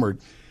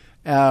hammered.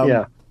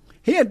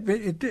 He had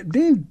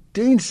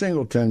Dean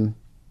Singleton,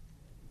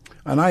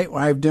 and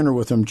I have dinner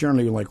with him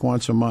generally like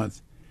once a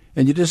month.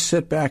 and you just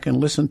sit back and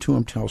listen to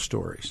him tell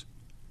stories.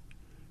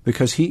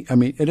 Because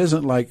it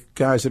isn't like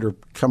guys that are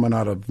coming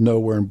out of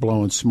nowhere and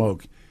blowing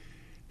smoke.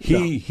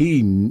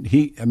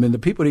 The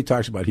people he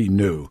talks about, he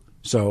knew.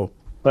 So,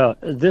 well,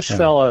 this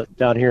fella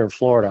down here in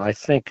Florida, I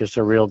think, is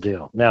the real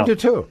deal. Now, I do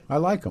too. I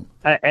like him.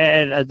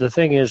 And the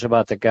thing is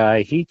about the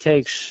guy, he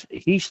takes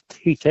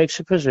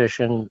a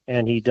position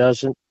and he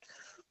doesn't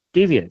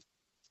deviate,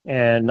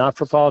 and not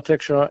for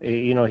politics.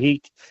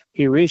 He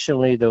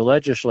recently, the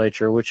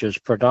legislature, which is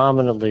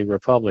predominantly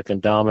Republican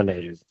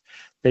dominated,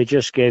 they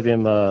just gave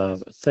him a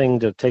thing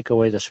to take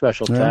away the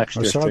special tax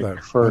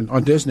district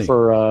on Disney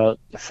for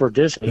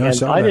Disney, yeah,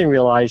 and I didn't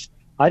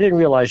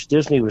realize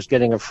Disney was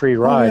getting a free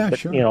ride. But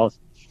sure.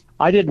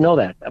 I didn't know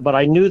that, but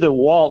I knew that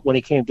Walt, when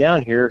he came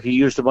down here, he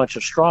used a bunch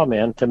of straw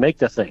men to make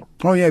the thing.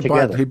 Oh yeah,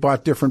 he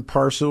bought different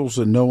parcels,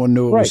 and no one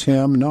knew it was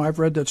him. No, I've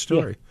read that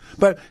story. Yeah.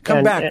 But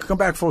come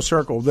back full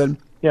circle. Then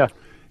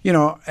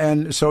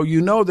and so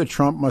that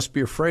Trump must be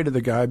afraid of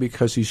the guy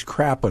because he's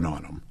crapping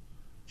on him.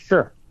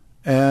 Sure.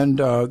 And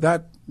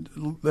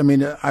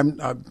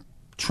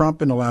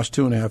Trump in the last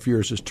 2.5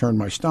 years has turned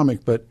my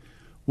stomach. But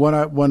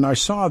when I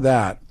saw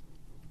that,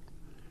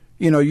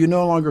 you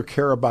no longer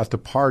care about the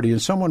party. And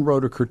someone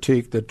wrote a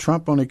critique that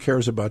Trump only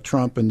cares about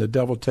Trump and the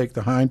devil take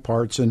the hind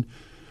parts. And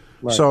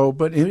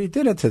but he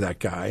did it to that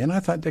guy. And I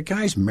thought, the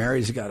guy's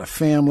married, he's got a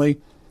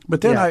family. But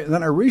then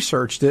I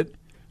researched it.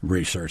 I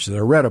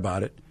read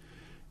about it.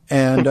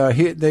 And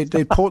they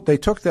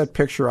took that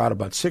picture out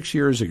about 6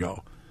 years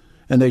ago,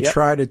 and they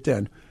tried it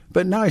then.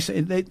 But now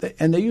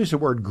they use the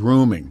word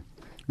grooming.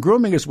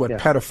 Grooming is what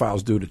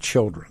pedophiles do to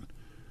children.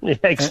 Yeah,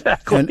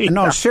 exactly.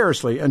 No,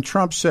 seriously. And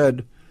Trump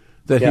said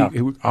that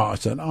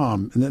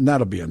and then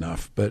that'll be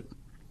enough. But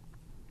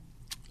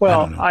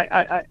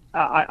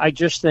I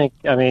just think.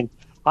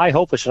 I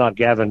hope it's not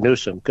Gavin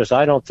Newsom, because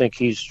I don't think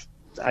he's.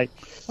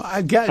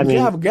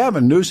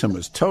 Gavin Newsom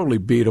is totally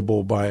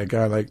beatable by a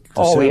guy like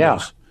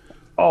DeSantis.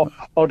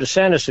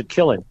 DeSantis would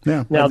kill him.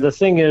 Yeah. Now, the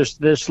thing is,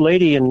 this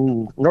lady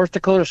in North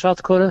Dakota, South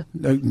Dakota?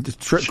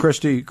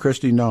 Kristi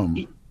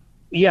Noem.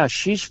 Yeah,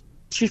 she's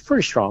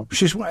pretty strong.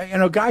 She's,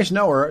 guys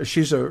know her.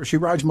 She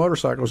rides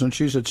motorcycles, and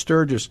she's at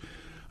Sturgis.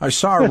 I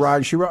saw her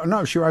ride. She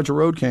rides a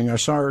Road King. I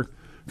saw her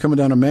coming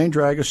down a main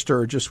drag of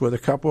Sturgis with a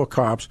couple of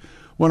cops.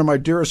 One of my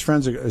dearest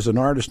friends is an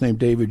artist named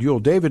David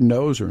Yule. David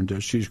knows her,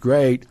 and she's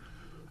great.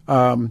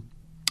 I don't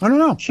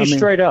know. She's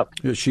straight up.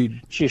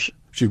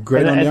 She's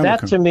great on the and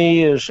that to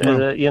me is,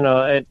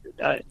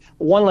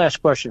 one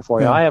last question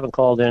for you. I haven't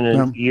called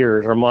in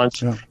years or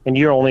months, and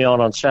you're only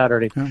on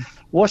Saturday. Yeah.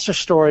 What's the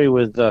story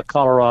with the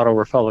Colorado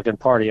Republican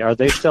Party? Are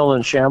they still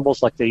in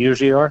shambles like they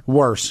usually are?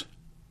 Worse.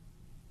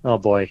 Oh,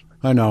 boy.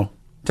 I know.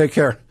 Take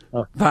care.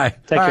 Bye.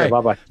 Take care.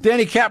 Bye-bye.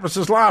 Danny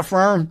Kaplis' law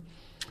firm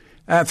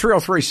at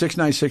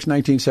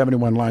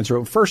 303-696-1971 lines are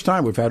open. First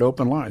time we've had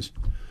open lines.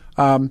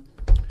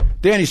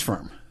 Danny's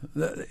firm.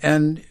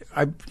 And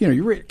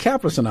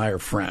Kaplis and I are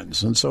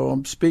friends, and so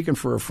I'm speaking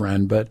for a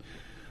friend, but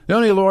the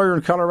only lawyer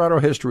in Colorado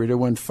history to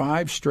win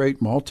 5 straight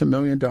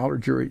multi-million-dollar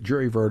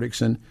jury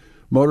verdicts in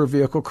motor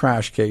vehicle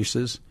crash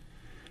cases.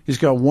 He's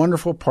got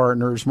wonderful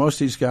partners. Most of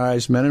these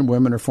guys, men and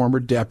women, are former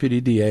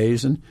deputy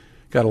DAs and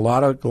got a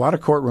lot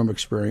of courtroom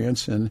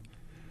experience. And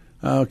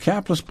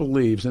Kaplis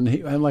believes,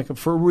 and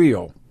for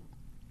real,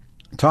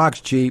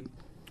 talks cheap.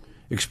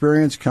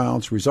 Experience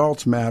counts.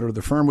 Results matter.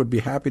 The firm would be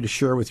happy to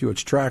share with you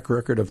its track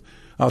record of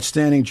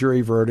outstanding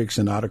jury verdicts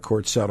and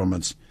out-of-court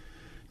settlements.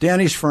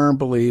 Danny's firm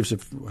believes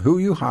if who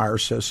you hire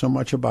says so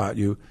much about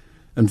you,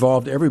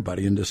 involved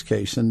everybody in this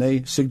case, and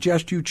they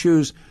suggest you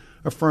choose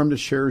a firm that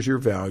shares your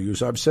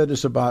values. I've said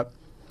this about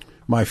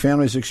my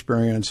family's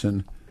experience,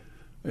 and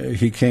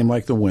he came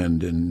like the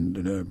wind,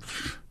 and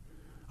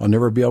I'll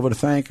never be able to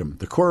thank him.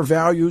 The core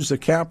values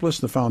of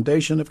Kaplis, the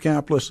foundation of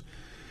Kaplis.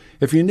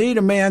 If you need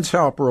a man's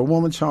help or a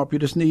woman's help, you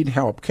just need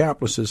help,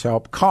 Kaplis'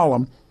 help, call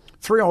them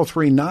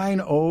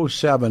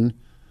 303-907-5003,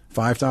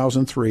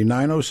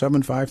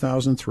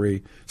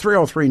 907-5003,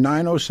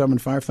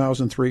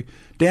 303-907-5003,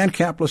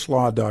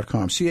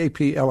 DanKaplisLaw.com,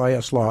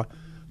 CAPLIS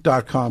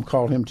Law.com.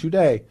 Call him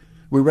today.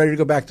 We ready to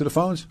go back to the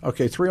phones?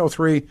 Okay,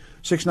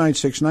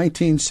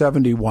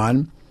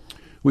 303-696-1971.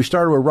 We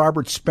started with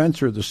Robert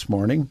Spencer this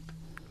morning,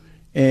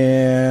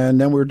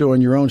 and then we were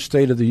doing your own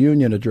State of the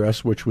Union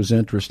address, which was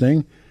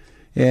interesting.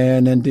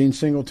 And then Dean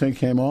Singleton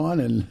came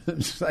on, and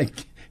it's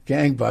like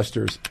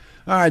gangbusters.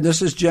 All right,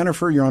 this is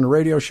Jennifer. You're on the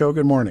radio show.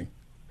 Good morning.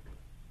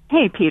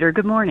 Hey, Peter.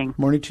 Good morning.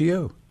 Morning to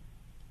you.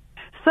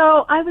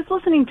 So I was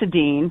listening to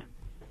Dean,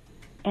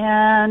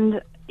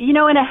 and, in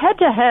a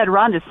head-to-head,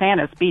 Ron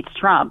DeSantis beats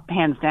Trump,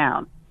 hands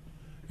down.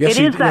 Yes,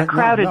 it is that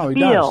crowded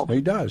field.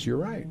 He does. You're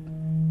right.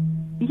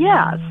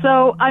 Yeah.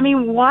 So,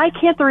 why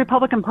can't the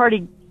Republican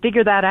Party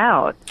figure that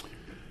out?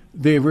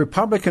 The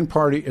Republican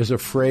Party is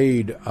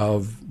afraid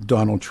of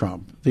Donald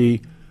Trump. The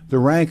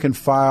rank and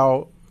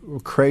file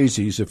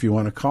crazies, if you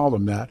want to call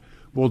them that,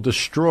 will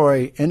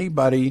destroy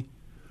anybody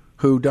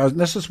who does.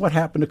 This is what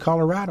happened to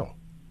Colorado.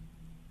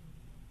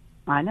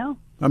 I know.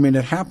 It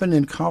happened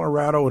in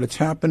Colorado, and it's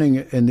happening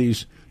in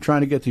these, trying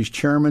to get these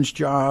chairman's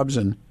jobs.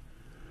 And,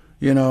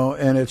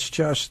 And it's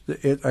just,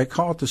 I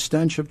call it the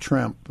stench of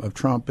Trump.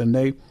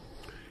 And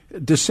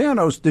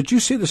DeSantis, did you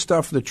see the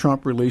stuff that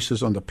Trump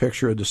releases on the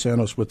picture of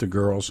DeSantis with the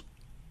girls?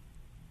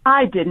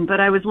 I didn't,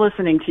 but I was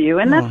listening to you,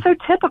 and that's so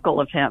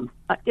typical of him.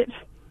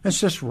 It's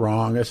just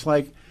wrong. It's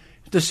like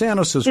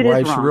DeSantis'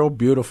 wife's real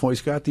beautiful.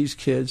 He's got these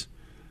kids.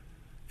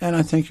 And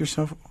I think to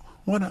yourself,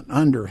 what an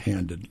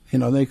underhanded.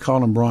 They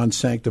call him Ron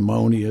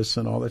Sanctimonious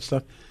and all that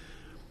stuff.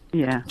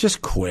 Yeah.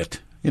 Just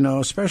quit.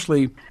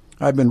 Especially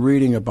I've been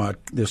reading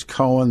about this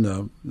Cohen,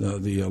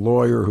 the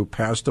lawyer who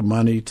passed the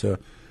money to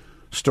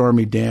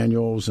Stormy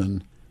Daniels.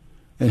 And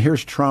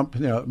here's Trump.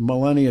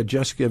 Melania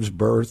just gives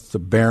birth to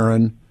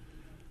Barron.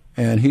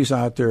 And he's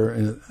out there,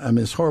 and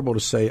it's horrible to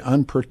say,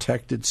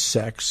 unprotected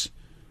sex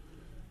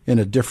in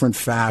a different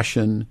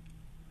fashion,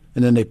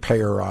 and then they pay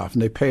her off.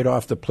 And they paid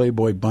off the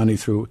Playboy Bunny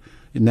through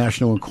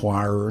National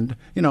Enquirer. And,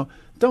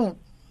 don't,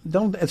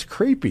 it's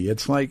creepy.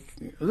 It's like,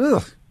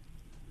 ugh.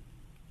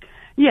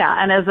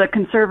 Yeah, and as a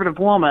conservative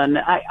woman,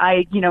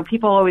 I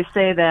people always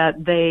say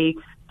that they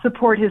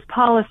support his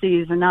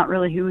policies and not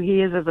really who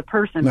he is as a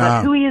person.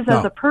 But who he is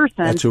as a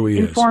person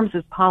informs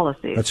his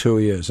policies. That's who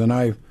he is. And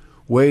I've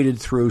waded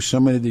through so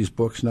many of these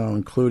books now,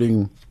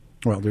 including,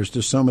 there's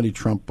just so many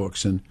Trump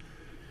books. And,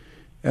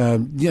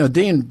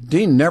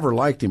 Dean never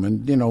liked him.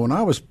 And, when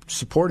I was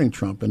supporting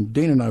Trump, and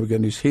Dean and I were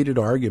getting these heated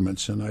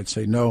arguments, and I'd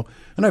say no.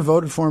 And I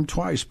voted for him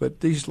twice.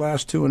 But these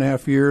last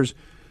 2.5 years,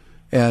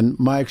 and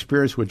my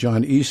experience with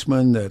John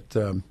Eastman,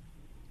 that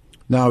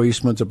now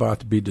Eastman's about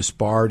to be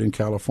disbarred in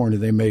California.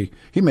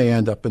 He may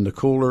end up in the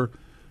cooler.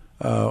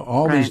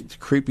 These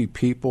creepy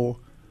people.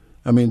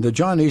 I mean, the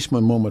John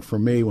Eastman moment for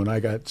me when I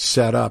got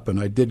set up, and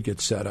I did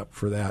get set up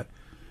for that,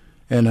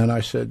 and then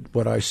I said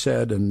what I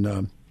said,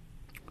 and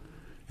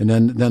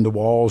then the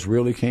walls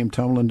really came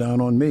tumbling down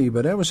on me.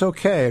 But it was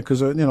okay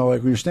because like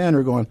when you're standing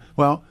there going,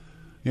 well,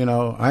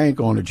 I ain't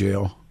going to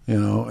jail,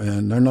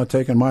 and they're not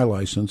taking my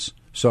license.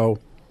 So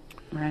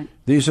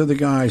these are the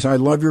guys. I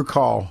love your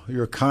call.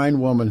 You're a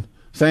kind woman.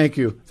 Thank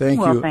you.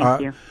 Thank you.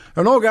 Thank you.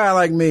 An old guy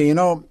like me,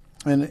 And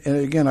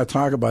again, I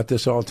talk about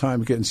this all the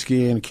time, getting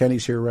skiing, and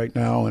Kenny's here right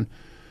now. And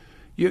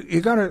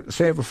you got to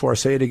say it before I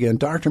say it again.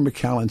 Dr.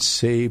 McCallum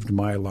saved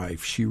my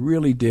life. She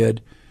really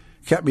did.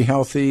 Kept me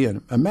healthy.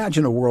 And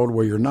imagine a world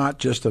where you're not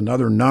just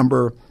another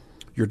number.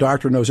 Your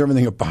doctor knows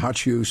everything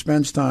about you,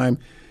 spends time.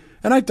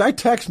 And I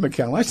text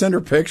McCallum. I send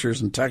her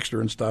pictures and text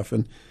her and stuff.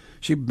 And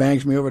she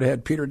bangs me over the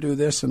head, Peter, do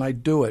this, and I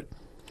do it.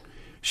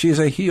 She's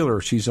a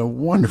healer. She's a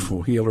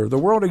wonderful healer. The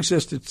world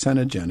exists at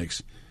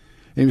Cenegenics.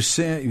 And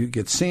you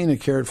get seen and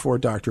cared for,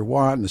 Dr.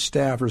 Watt and the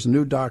staff. There's a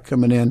new doc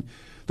coming in.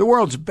 The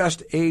world's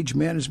best age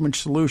management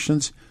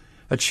solutions.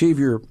 Achieve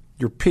your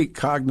peak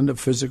cognitive,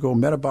 physical,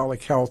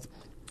 metabolic health.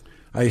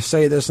 I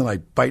say this and I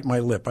bite my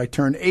lip. I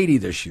turned 80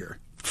 this year.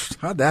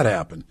 How'd that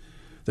happen?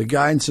 The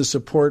guidance and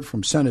support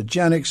from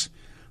Cenegenics.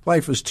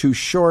 Life is too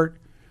short,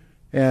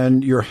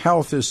 and your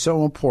health is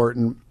so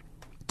important.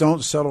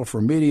 Don't settle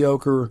for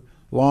mediocre,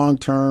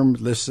 long-term,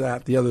 this,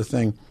 that, the other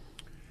thing.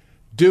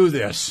 Do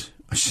this.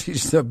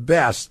 She's the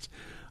best.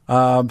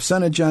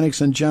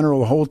 Cenegenics in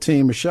general, the whole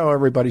team. Michelle,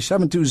 everybody,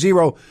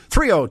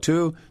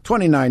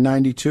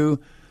 720-302-2992,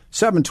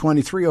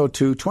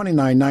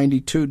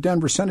 720-302-2992,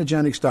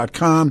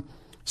 DenverCenegenics.com,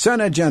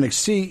 Cenegenics,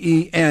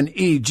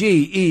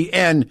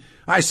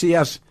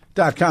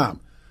 Cenegenics.com.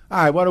 All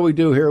right, what do we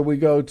do here? We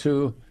go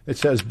to, it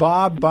says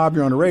Bob. Bob,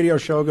 you're on a radio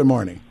show. Good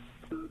morning.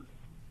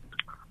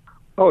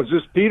 Oh, is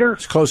this Peter?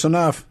 It's close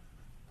enough.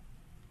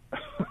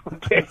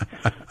 Okay.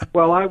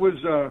 Well, I was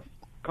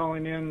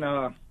calling in.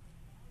 I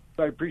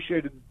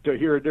appreciated to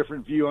hear a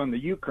different view on the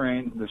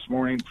Ukraine this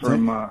morning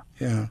from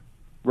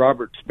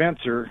Robert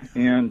Spencer,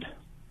 and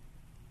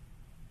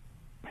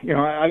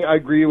I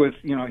agree with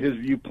his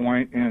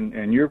viewpoint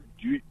and your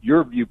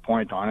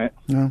viewpoint on it.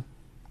 Yeah.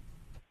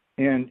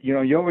 And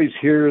you always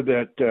hear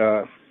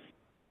that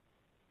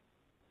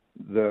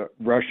the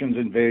Russians'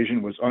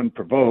 invasion was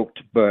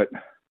unprovoked, but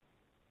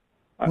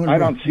I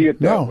don't see it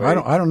that way.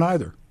 No, I don't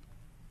either.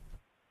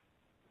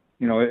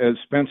 As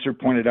Spencer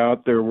pointed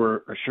out, there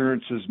were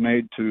assurances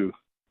made to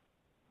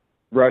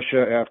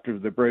Russia after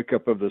the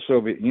breakup of the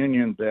Soviet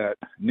Union that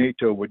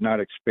NATO would not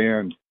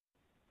expand,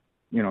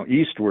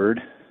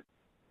 eastward.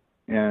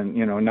 And,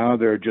 now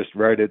they're just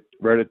right at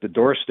the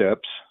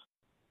doorsteps.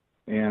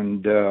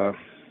 And I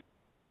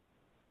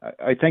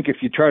think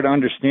if you try to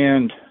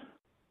understand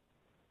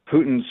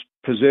Putin's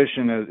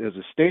position as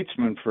a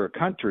statesman for a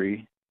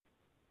country,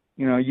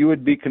 you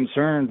would be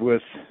concerned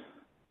with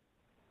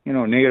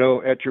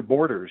NATO at your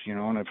borders,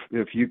 and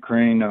if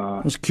Ukraine...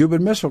 It was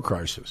Cuban Missile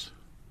Crisis.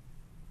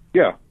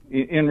 Yeah,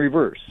 in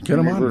reverse. Get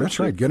them out. That's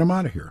right. Get them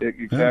out of here.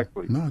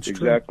 Exactly. Yeah. No, it's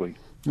exactly.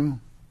 True.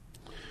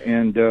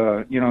 And,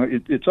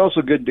 it's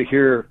also good to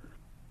hear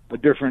a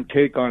different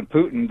take on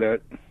Putin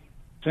that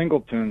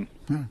Singleton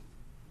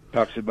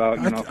talks about,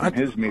 from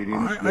his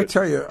meetings. I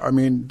tell you, I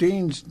mean,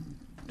 Dean's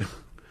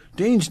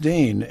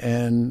Dean,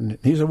 and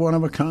he's a one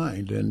of a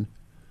kind, and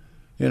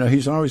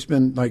he's always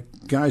been like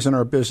guys in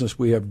our business.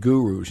 We have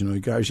gurus,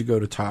 guys you go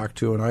to talk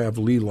to, and I have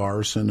Lee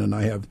Larson, and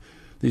I have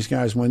these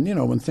guys,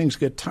 when things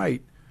get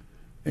tight,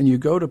 and you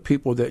go to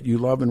people that you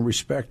love and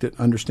respect that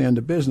understand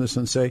the business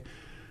and say,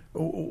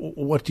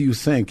 what do you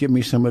think? Give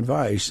me some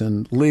advice.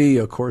 And Lee,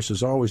 of course,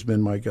 has always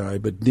been my guy,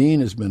 but Dean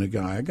has been a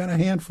guy. I got a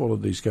handful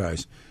of these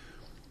guys.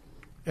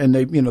 And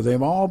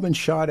they've all been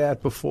shot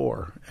at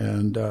before.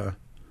 And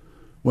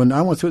when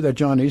I went through that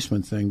John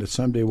Eastman thing that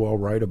someday we'll all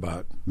write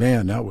about,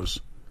 man, that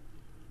was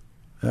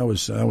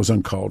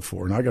uncalled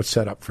for. And I got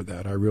set up for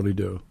that. I really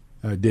do.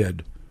 I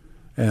did.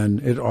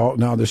 And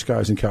now this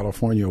guy's in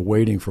California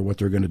waiting for what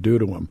they're going to do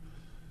to him.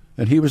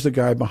 And he was the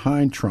guy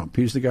behind Trump.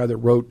 He's the guy that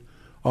wrote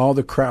all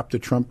the crap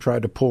that Trump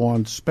tried to pull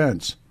on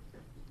Spence,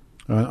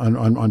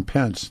 on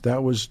Pence.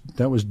 That was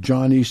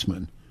John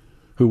Eastman,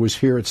 who was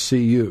here at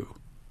CU.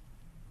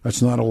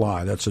 That's not a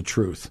lie. That's the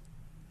truth.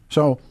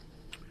 So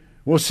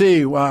we'll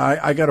see.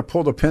 I got to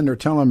pull the pin. They're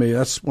telling me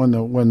that's when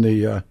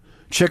the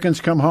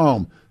chickens come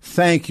home.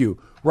 Thank you.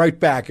 Right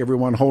back,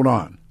 everyone. Hold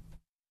on.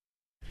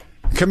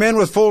 Come in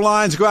with full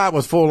lines. Go out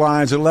with full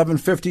lines at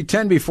 11:50,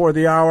 10 before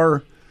the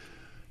hour.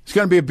 It's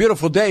going to be a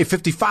beautiful day,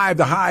 55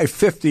 the high,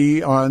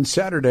 50 on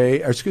Sunday,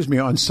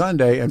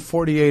 and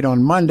 48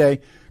 on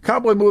Monday.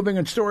 Cowboy Moving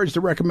and Storage, the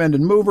recommended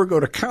mover.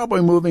 Go to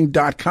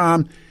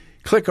cowboymoving.com,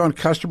 click on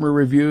customer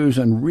reviews,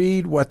 and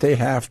read what they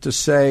have to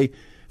say.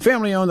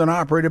 Family owned and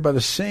operated by the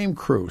same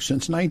crew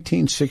since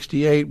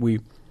 1968.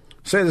 We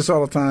say this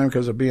all the time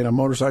because of being a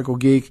motorcycle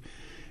geek.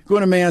 Go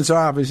in a man's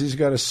office, he's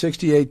got a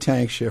 48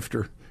 tank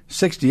shifter.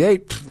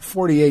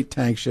 48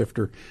 tank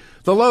shifter.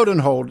 The load and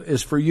hold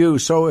is for you.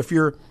 So if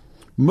you're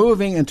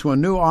moving into a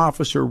new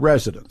office or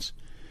residence,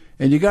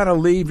 and you got to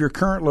leave your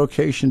current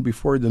location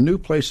before the new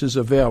place is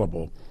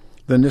available,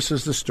 then this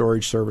is the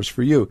storage service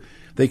for you.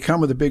 They come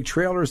with the big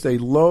trailers, they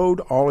load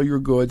all of your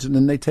goods, and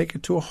then they take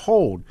it to a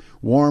hold,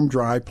 warm,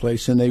 dry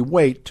place, and they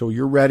wait till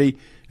you're ready,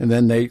 and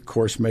then they, of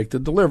course, make the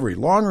delivery.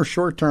 Long or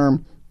short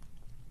term,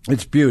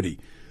 it's beauty.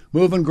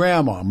 Moving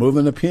grandma,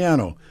 moving the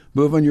piano,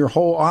 moving your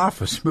whole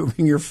office,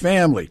 moving your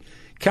family.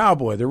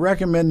 Cowboy, the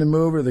recommended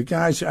mover, the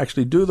guys who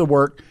actually do the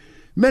work.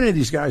 Many of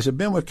these guys have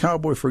been with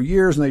Cowboy for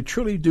years, and they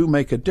truly do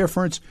make a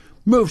difference.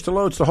 Moves to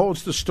loads to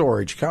holds to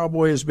storage.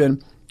 Cowboy has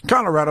been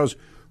Colorado's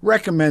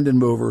recommended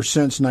mover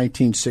since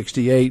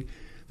 1968.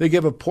 They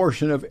give a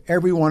portion of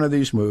every one of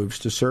these moves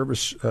to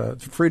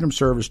Freedom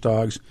Service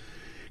Dogs.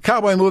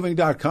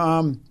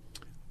 CowboyMoving.com,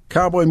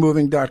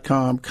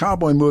 CowboyMoving.com,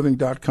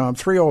 CowboyMoving.com,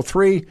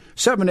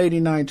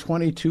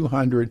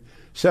 303-789-2200,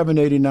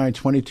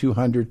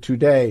 789-2200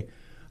 today.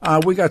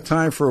 We got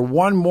time for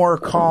one more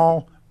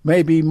call.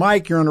 Maybe.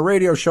 Mike, you're on the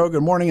radio show.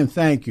 Good morning, and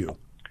thank you.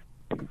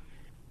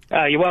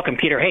 You're welcome,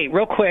 Peter. Hey,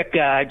 real quick,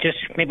 just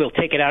maybe we'll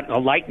take it out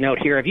on a light note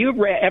here. Have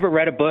you ever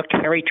read a book,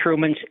 Harry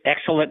Truman's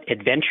Excellent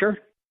Adventure?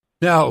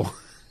 No.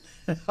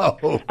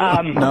 No.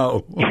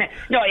 No,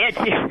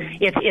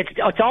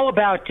 it's all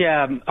about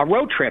a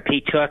road trip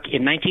he took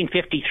in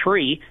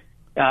 1953.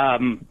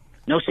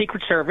 No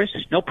Secret Service,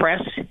 no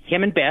press,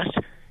 him and Bess.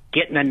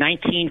 Getting a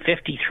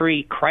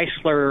 1953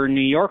 Chrysler New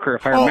Yorker,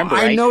 if I remember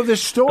right. I know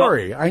this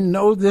story. Go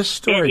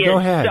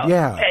ahead. So,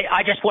 yeah.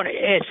 I just want to.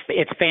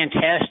 It's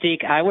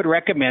fantastic. I would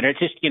recommend it. It's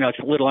just it's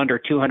a little under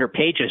 200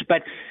 pages,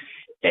 but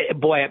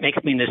boy, it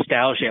makes me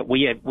nostalgic.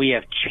 We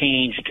have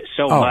changed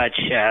so much.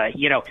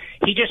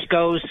 He just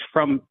goes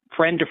from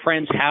friend to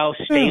friend's house,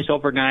 stays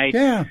overnight,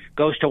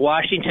 goes to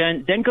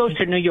Washington, then goes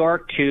to New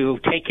York to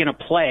take in a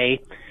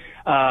play.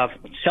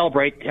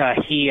 Celebrate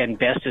he and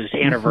Bess's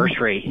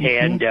anniversary,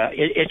 and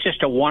it's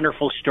just a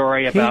wonderful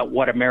story about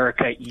what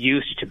America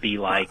used to be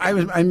like.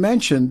 I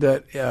mentioned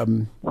that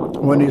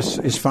when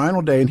his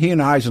final day, and he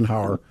and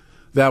Eisenhower,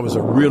 that was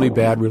a really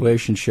bad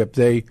relationship.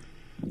 They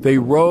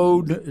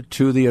rode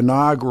to the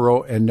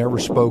inaugural and never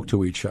spoke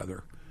to each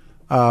other.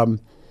 And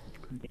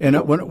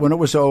when it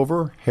was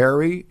over,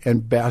 Harry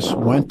and Bess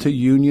went to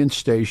Union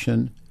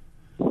Station,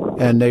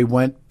 and they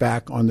went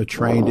back on the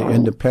train to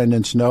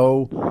Independence.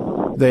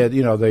 They had,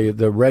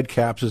 the red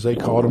caps, as they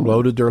called them,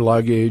 loaded their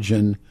luggage,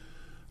 and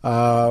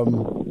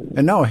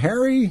no,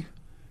 Harry's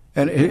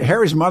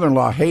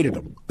mother-in-law hated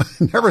him.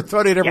 Never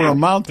thought he'd ever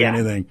amount to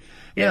anything.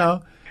 You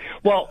know.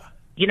 Well,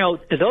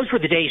 those were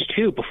the days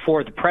too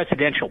before the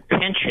presidential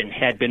pension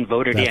had been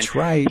voted in. That's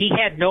right. He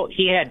had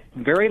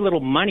very little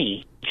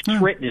money. He's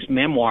written his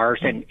memoirs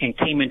and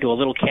came into a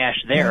little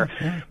cash there,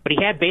 but he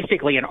had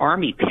basically an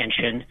army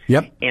pension,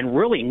 and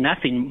really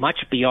nothing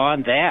much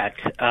beyond that.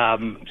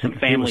 Some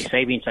family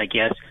savings, I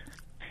guess.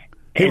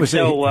 He was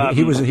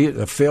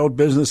a failed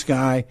business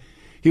guy.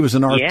 He was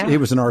an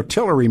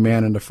artillery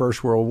man in the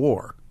First World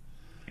War.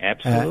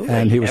 Absolutely,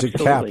 and he was a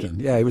captain.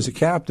 Yeah, he was a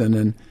captain,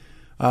 and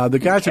the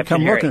guys would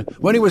come looking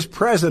when he was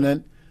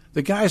president.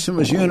 The guys from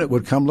his unit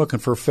would come looking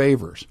for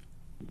favors.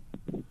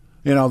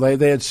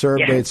 They had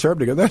served. They had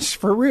served together. That's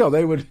for real.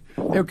 They would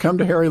come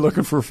to Harry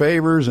looking for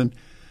favors, and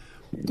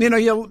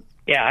I'm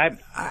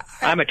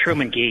a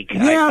Truman geek.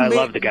 I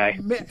love the guy.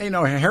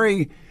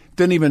 Harry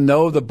didn't even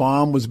know the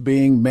bomb was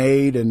being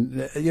made,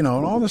 and and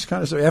all this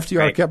kind of stuff.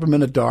 FDR kept him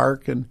in the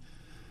dark,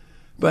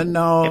 but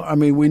no, I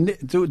mean,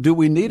 do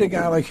we need a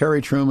guy like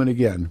Harry Truman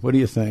again? What do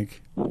you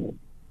think?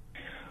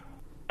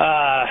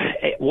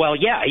 Well,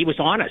 yeah, he was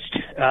honest.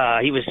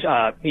 He was,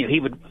 he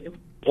would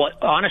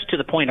honest to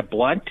the point of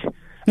blunt.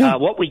 Yeah.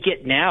 What we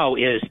get now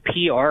is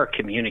PR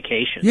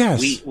communications.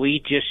 Yes.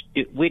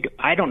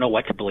 I don't know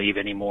what to believe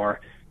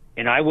anymore.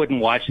 And I wouldn't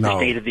watch the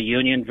State of the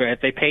Union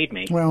if they paid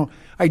me. Well,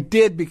 I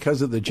did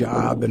because of the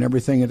job and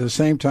everything. At the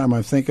same time,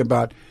 I think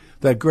about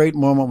that great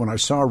moment when I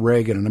saw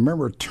Reagan, and I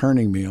remember it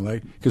turning me,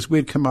 because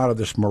we'd come out of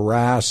this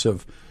morass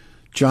of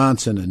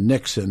Johnson and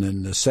Nixon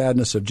and the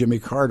sadness of Jimmy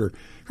Carter.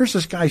 Here's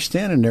this guy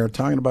standing there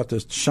talking about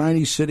this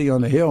shiny city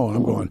on the hill, and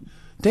I'm going,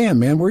 damn,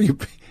 man, where you,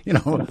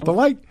 the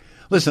light.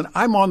 Listen,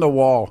 I'm on the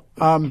wall.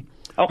 Okay.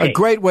 A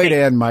great way to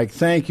end, Mike.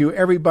 Thank you,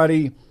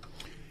 everybody.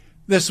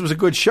 This was a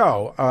good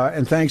show,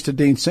 and thanks to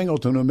Dean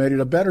Singleton, who made it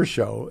a better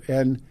show.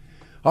 And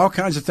all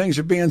kinds of things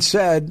are being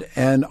said,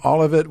 and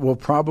all of it will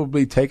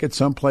probably take it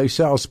someplace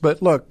else.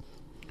 But look,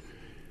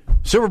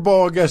 Super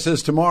Bowl, I guess,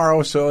 is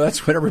tomorrow, so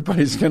that's what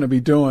everybody's going to be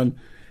doing.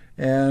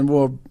 And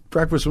we'll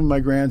breakfast with my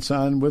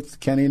grandson, with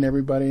Kenny and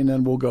everybody, and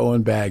then we'll go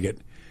and bag it.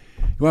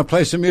 You want to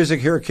play some music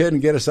here, kid,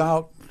 and get us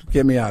out?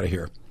 Get me out of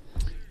here.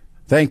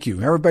 Thank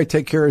you. Everybody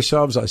take care of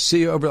yourselves. I'll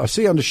see you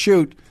on the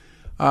shoot.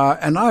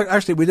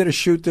 And we did a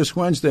shoot this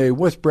Wednesday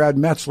with Brad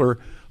Metzler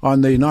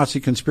on the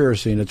Nazi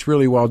conspiracy, and it's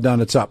really well done.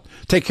 It's up.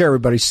 Take care,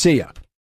 everybody. See ya.